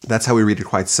 That's how we read it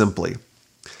quite simply.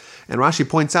 And Rashi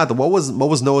points out that what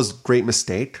was Noah's great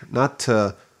mistake? Not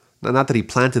that he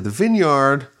planted the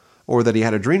vineyard or that he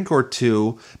had a drink or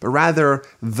two, but rather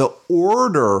the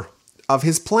order of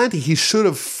his planting. He should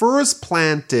have first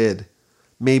planted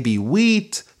maybe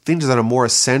wheat, things that are more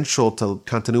essential to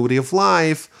continuity of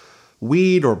life,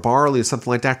 wheat or barley or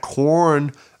something like that,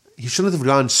 corn. He shouldn't have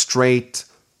gone straight.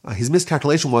 His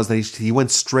miscalculation was that he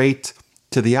went straight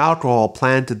to the alcohol,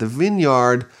 planted the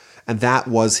vineyard, and that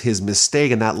was his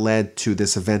mistake, and that led to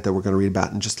this event that we're going to read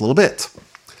about in just a little bit.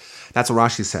 That's what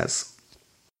Rashi says.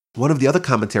 One of the other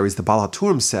commentaries, the Baal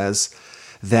HaTurim, says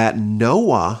that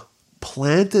Noah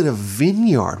planted a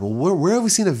vineyard. Well, where have we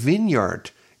seen a vineyard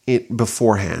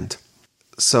beforehand?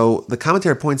 So the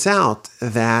commentary points out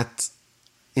that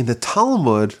in the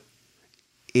Talmud,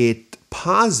 it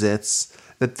posits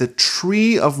that the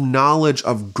tree of knowledge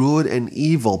of good and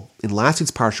evil in last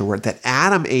week's parsha, where that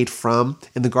Adam ate from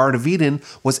in the Garden of Eden,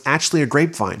 was actually a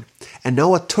grapevine. And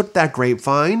Noah took that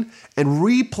grapevine and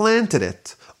replanted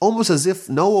it, almost as if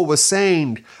Noah was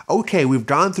saying, okay, we've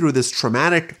gone through this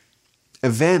traumatic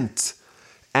event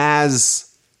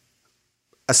as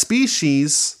a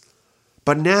species,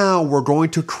 but now we're going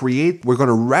to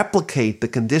replicate the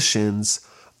conditions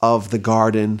of the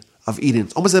Garden of Eden.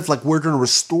 It's almost as if like we're going to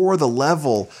restore the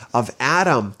level of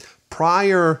Adam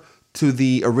prior to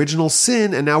the original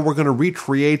sin, and now we're going to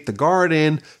recreate the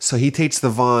garden. So he takes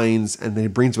the vines and then he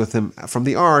brings with him from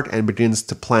the ark and begins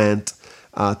to plant,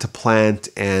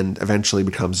 and eventually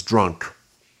becomes drunk.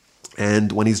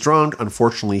 And when he's drunk,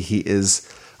 unfortunately, he is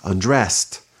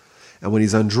undressed. And when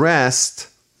he's undressed,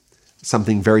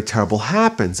 something very terrible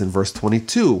happens in verse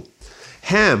 22.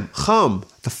 Ham,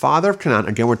 the father of Canaan,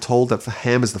 again we're told that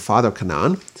Ham is the father of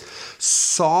Canaan,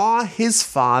 saw his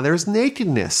father's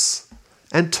nakedness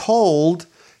and told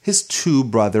his two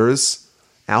brothers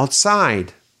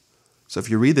outside. So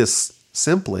if you read this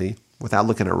simply, without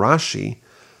looking at Rashi,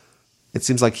 it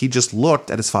seems like he just looked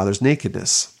at his father's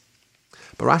nakedness.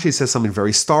 But Rashi says something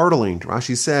very startling.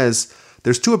 Rashi says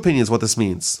there's two opinions what this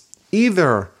means.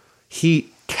 Either he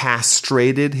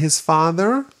castrated his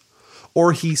father,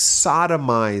 or he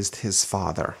sodomized his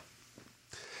father.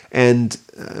 And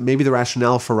maybe the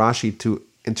rationale for Rashi to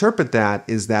interpret that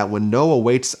is that when Noah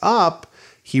wakes up,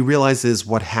 he realizes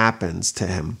what happens to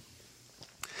him.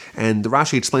 And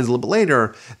Rashi explains a little bit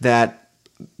later that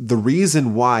the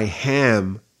reason why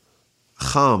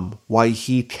why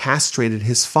he castrated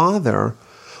his father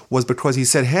was because he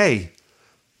said, hey,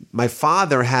 my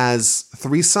father has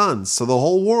 3 sons, so the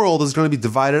whole world is going to be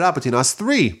divided up between us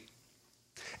 3.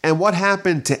 And what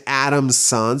happened to Adam's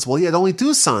sons? Well, he had only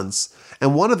 2 sons.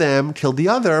 And one of them killed the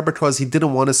other because he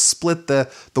didn't want to split the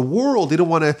world. He didn't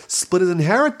want to split his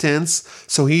inheritance.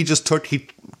 So he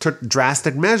took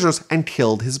drastic measures and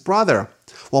killed his brother.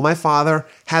 Well, my father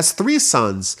has 3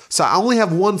 sons. So I only have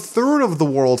 1/3 of the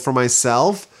world for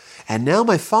myself. And now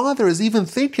my father is even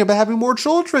thinking about having more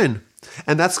children.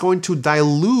 And that's going to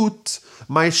dilute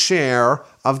my share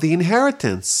of the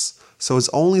inheritance. So his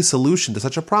only solution to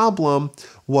such a problem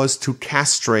was to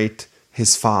castrate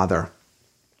his father.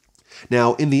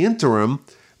 Now, in the interim,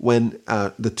 when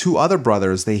the 2 other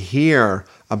brothers, they hear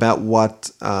about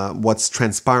what's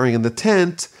transpiring in the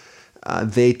tent,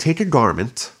 they take a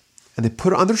garment and they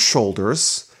put it on their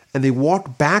shoulders and they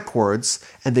walk backwards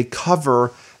and they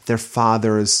cover their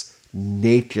father's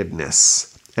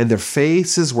nakedness. And their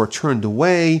faces were turned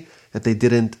away that they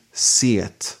didn't see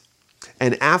it.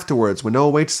 And afterwards, when Noah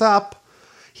wakes up,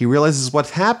 he realizes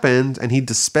what happened and he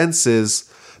dispenses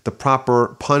the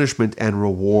proper punishment and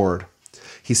reward.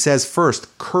 He says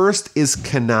first, cursed is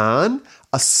Canaan,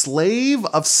 a slave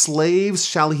of slaves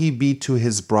shall he be to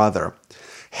his brother.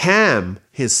 Ham,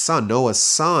 his son, Noah's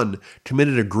son,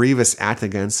 committed a grievous act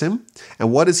against him.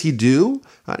 And what does he do?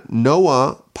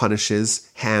 Noah punishes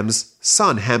Ham's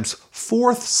son, Ham's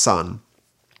 4th son.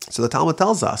 So the Talmud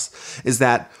tells us is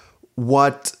that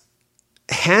what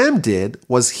Ham did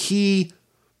was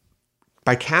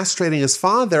by castrating his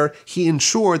father, he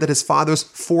ensured that his father's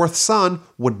 4th son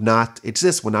would not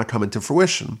exist, would not come into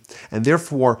fruition. And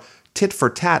therefore, tit for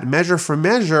tat, measure for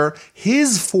measure,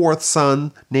 his 4th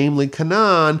son, namely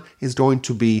Canaan, is going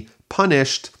to be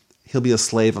punished. He'll be a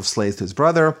slave of slaves to his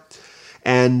brother.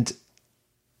 And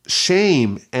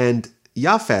Shem and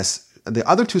Japheth, the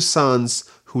other 2 sons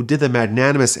who did the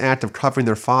magnanimous act of covering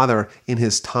their father in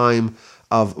his time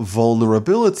of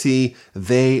vulnerability,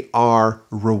 they are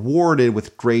rewarded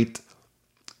with great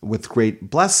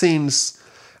blessings.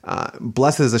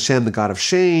 Blessed is Hashem, the God of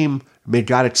Shem. May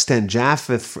God extend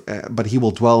Japheth, but he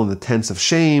will dwell in the tents of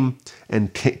Shem.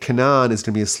 And Canaan is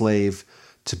going to be a slave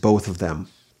to both of them.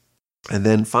 And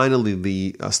then finally,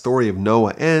 the story of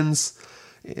Noah ends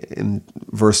in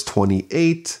verse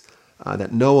 28,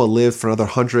 that Noah lived for another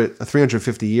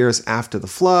 350 years after the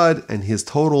flood, and his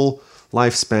total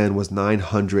lifespan was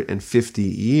 950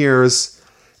 years,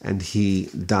 and he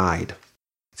died.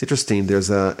 It's interesting, there's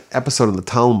an episode in the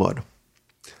Talmud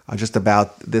just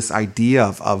about this idea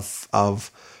of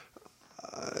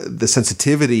the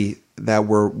sensitivity that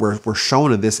we're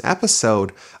shown in this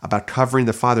episode about covering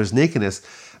the father's nakedness.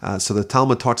 So the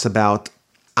Talmud talks about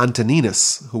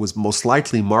Antoninus, who was most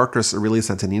likely Marcus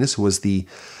Aurelius Antoninus, who was the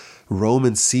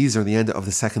Roman Caesar at the end of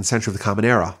the 2nd century of the Common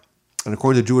Era. And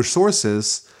according to Jewish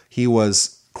sources, he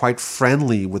was quite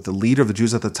friendly with the leader of the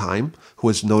Jews at the time, who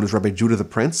was known as Rabbi Judah the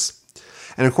Prince.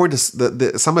 And according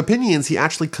to some opinions, he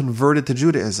actually converted to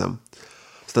Judaism.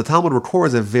 So the Talmud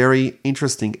records a very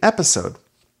interesting episode.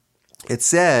 It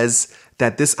says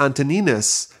that this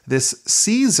Antoninus, this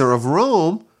Caesar of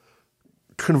Rome,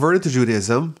 converted to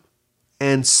Judaism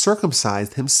and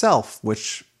circumcised himself,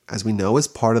 which, as we know, is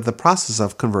part of the process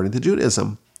of converting to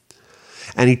Judaism.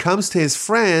 And he comes to his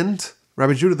friend,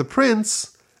 Rabbi Judah the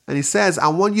Prince, and he says, I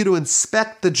want you to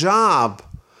inspect the job.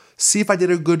 See if I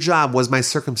did a good job. Was my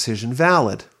circumcision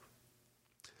valid?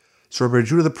 So Rabbi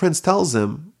Judah the Prince tells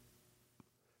him,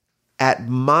 at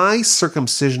my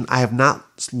circumcision, I have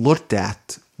not looked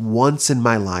at once in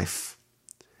my life,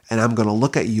 and I'm going to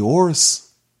look at yours.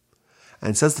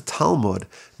 And says the Talmud,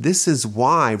 this is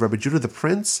why Rabbi Judah the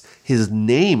Prince, his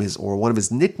name is, or one of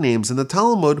his nicknames in the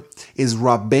Talmud, is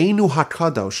Rabbeinu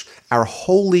HaKadosh, our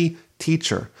holy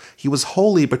teacher. He was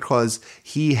holy because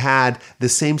he had the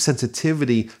same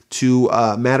sensitivity to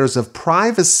matters of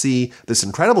privacy, this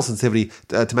incredible sensitivity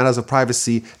to matters of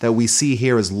privacy that we see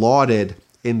here is lauded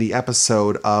in the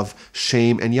episode of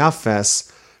Shem and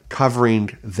Yafes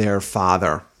covering their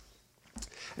father.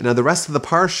 And now the rest of the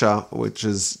Parsha, which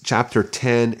is chapter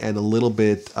 10 and a little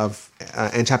bit of,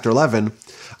 and chapter 11,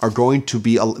 are going to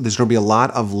be, there's going to be a lot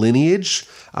of lineage.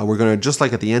 We're going to, just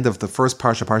like at the end of the first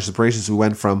Parsha, Parshas Bereshis, we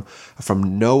went from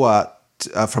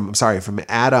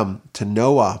Adam to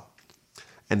Noah,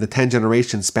 and the 10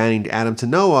 generations spanning Adam to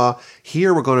Noah.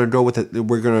 Here we're going to go with it.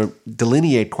 We're going to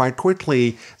delineate quite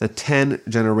quickly the 10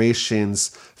 generations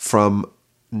from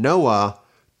Noah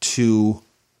to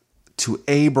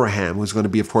Abraham, who's going to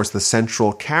be, of course, the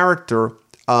central character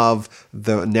of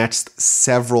the next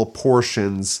several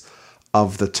portions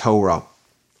of the Torah.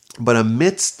 But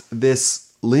amidst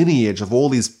this lineage of all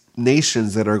these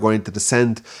nations that are going to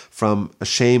descend from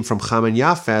Shem, from Ham and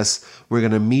Yafes, we're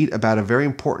going to meet about a very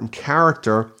important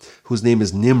character whose name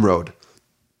is Nimrod.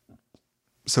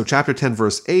 So chapter 10,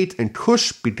 verse 8, and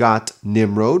Cush begot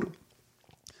Nimrod.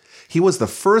 He was the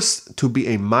first to be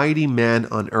a mighty man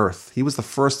on earth. He was the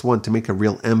first one to make a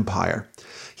real empire.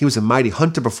 He was a mighty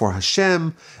hunter before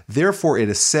Hashem. Therefore it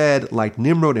is said, like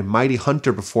Nimrod, a mighty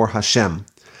hunter before Hashem.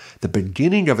 The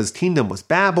beginning of his kingdom was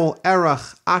Babel, Erech,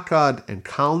 Akkad, and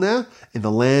Calneh in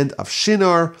the land of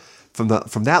Shinar. From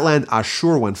that land,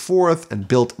 Ashur went forth and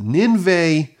built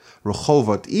Nineveh,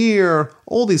 Rehovot Ir,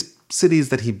 all these cities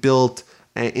that he built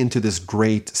into this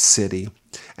great city.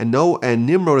 And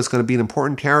Nimrod is going to be an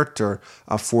important character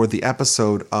for the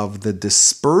episode of the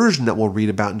dispersion that we'll read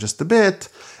about in just a bit.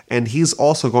 And he's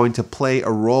also going to play a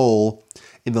role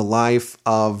in the life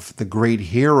of the great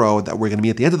hero that we're going to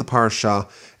meet at the end of the Parsha,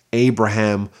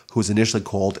 Abraham, who's initially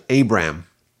called Abram.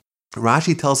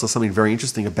 Rashi tells us something very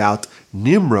interesting about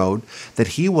Nimrod, that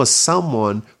he was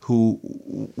someone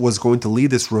who was going to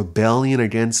lead this rebellion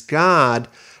against God,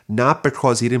 not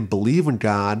because he didn't believe in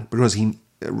God, because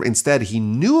instead he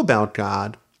knew about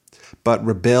God, but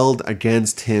rebelled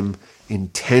against him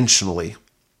intentionally.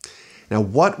 Now,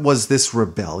 what was this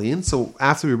rebellion? So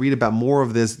after we read about more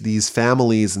of these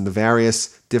families and the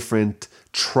various different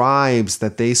tribes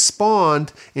that they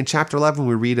spawned, in chapter 11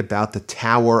 we read about the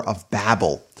Tower of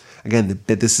Babel. Again,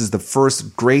 this is the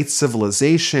first great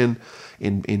civilization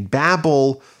in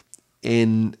Babel,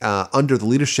 under the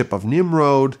leadership of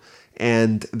Nimrod,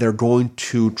 and they're going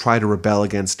to try to rebel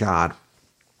against God.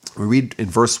 We read in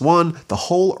verse 1, the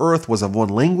whole earth was of one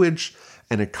language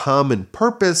and a common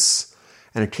purpose.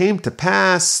 And it came to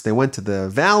pass, they went to the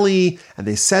valley, and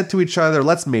they said to each other,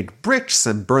 let's make bricks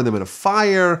and burn them in a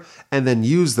fire, and then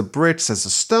use the bricks as a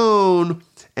stone,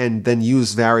 and then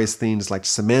use various things like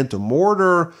cement or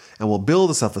mortar, and we'll build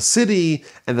ourselves a city,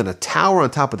 and then a tower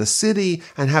on top of the city,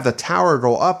 and have the tower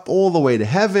go up all the way to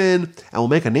heaven, and we'll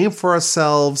make a name for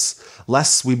ourselves,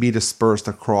 lest we be dispersed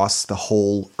across the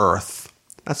whole earth.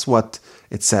 That's what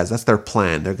it says. That's their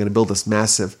plan. They're going to build this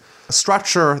massive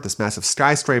structure, this massive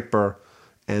skyscraper,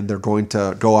 and they're going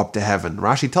to go up to heaven.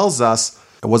 Rashi tells us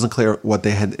it wasn't clear what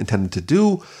they had intended to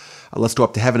do. Let's go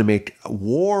up to heaven and make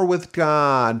war with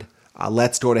God.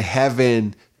 Let's go to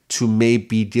heaven to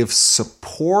maybe give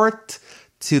support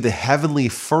to the heavenly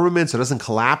firmament so it doesn't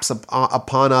collapse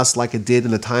upon us like it did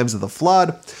in the times of the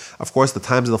flood. Of course, the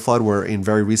times of the flood were in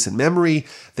very recent memory.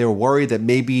 They were worried that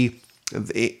maybe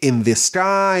in the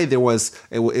sky it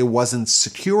wasn't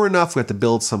secure enough. We had to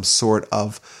build some sort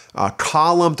of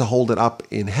column to hold it up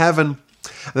in heaven.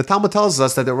 The Talmud tells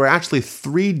us that there were actually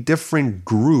three different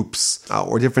groups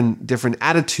or different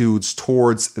attitudes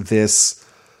toward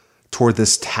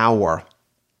this tower.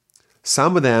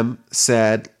 Some of them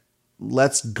said,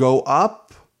 let's go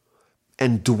up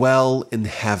and dwell in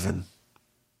heaven.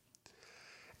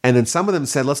 And then some of them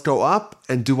said, let's go up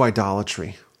and do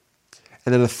idolatry.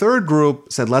 And then a third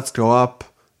group said, let's go up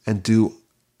and do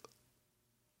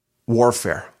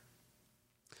warfare.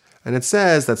 And it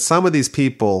says that some of these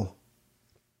people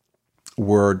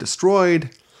were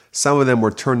destroyed. Some of them were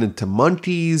turned into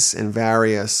monkeys and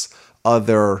various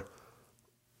other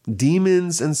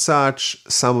demons and such.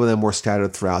 Some of them were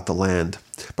scattered throughout the land.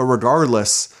 But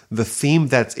regardless, the theme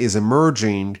that is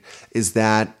emerging is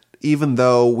that even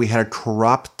though we had a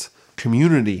corrupt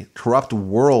community, corrupt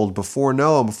world before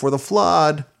Noah, before the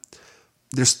flood,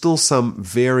 there's still some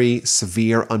very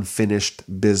severe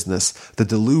unfinished business. The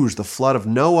deluge, the flood of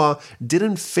Noah,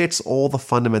 didn't fix all the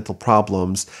fundamental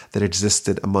problems that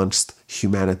existed amongst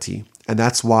humanity. And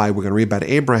that's why we're going to read about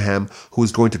Abraham, who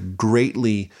is going to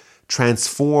greatly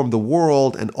transform the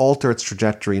world and alter its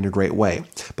trajectory in a great way.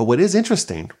 But what is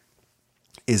interesting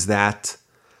is that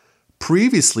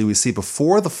previously, we see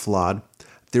before the flood,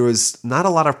 there was not a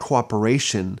lot of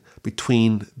cooperation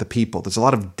between the people. There's a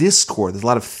lot of discord. There's a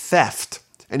lot of theft.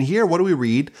 And here, what do we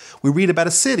read? We read about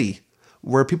a city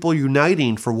where people are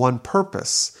uniting for one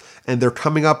purpose. And they're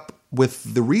coming up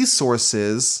with the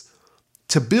resources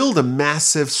to build a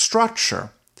massive structure.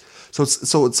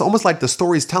 So it's almost like the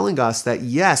story is telling us that,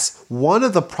 yes, one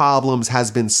of the problems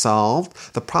has been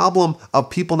solved. The problem of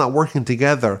people not working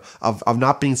together, of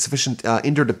not being sufficient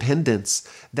interdependence,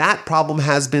 that problem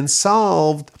has been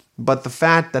solved. But the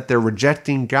fact that they're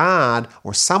rejecting God,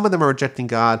 or some of them are rejecting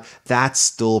God, that's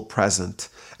still present.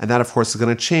 And that, of course, is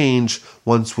going to change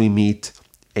once we meet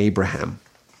Abraham.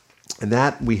 And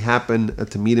that we happen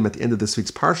to meet him at the end of this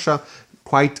week's Parsha.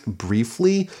 Quite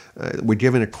briefly, we're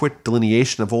given a quick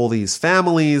delineation of all these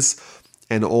families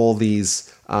and all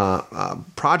these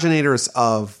progenitors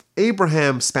of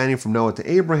Abraham, spanning from Noah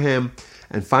to Abraham.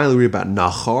 And finally, we read about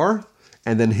Nahor,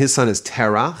 and then his son is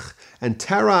Terach. And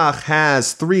Terach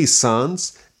has three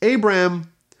sons,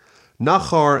 Abram,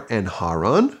 Nahor, and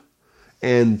Haran,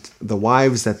 and the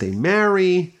wives that they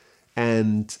marry.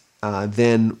 And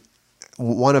then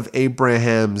one of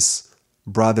Abraham's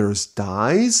brothers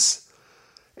dies.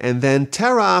 And then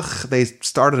Terach, they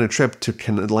start on a trip to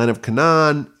the land of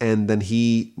Canaan, and then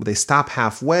they stop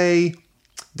halfway.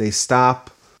 They stop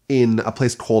in a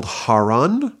place called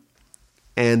Haran,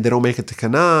 and they don't make it to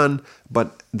Canaan.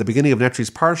 But at the beginning of next week's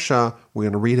Parsha, we're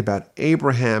going to read about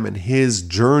Abraham and his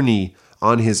journey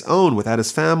on his own, without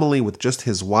his family, with just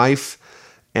his wife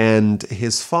and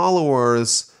his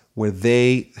followers, where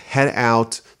they head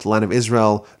out to the land of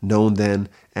Israel, known then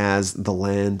as the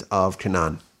land of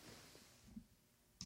Canaan.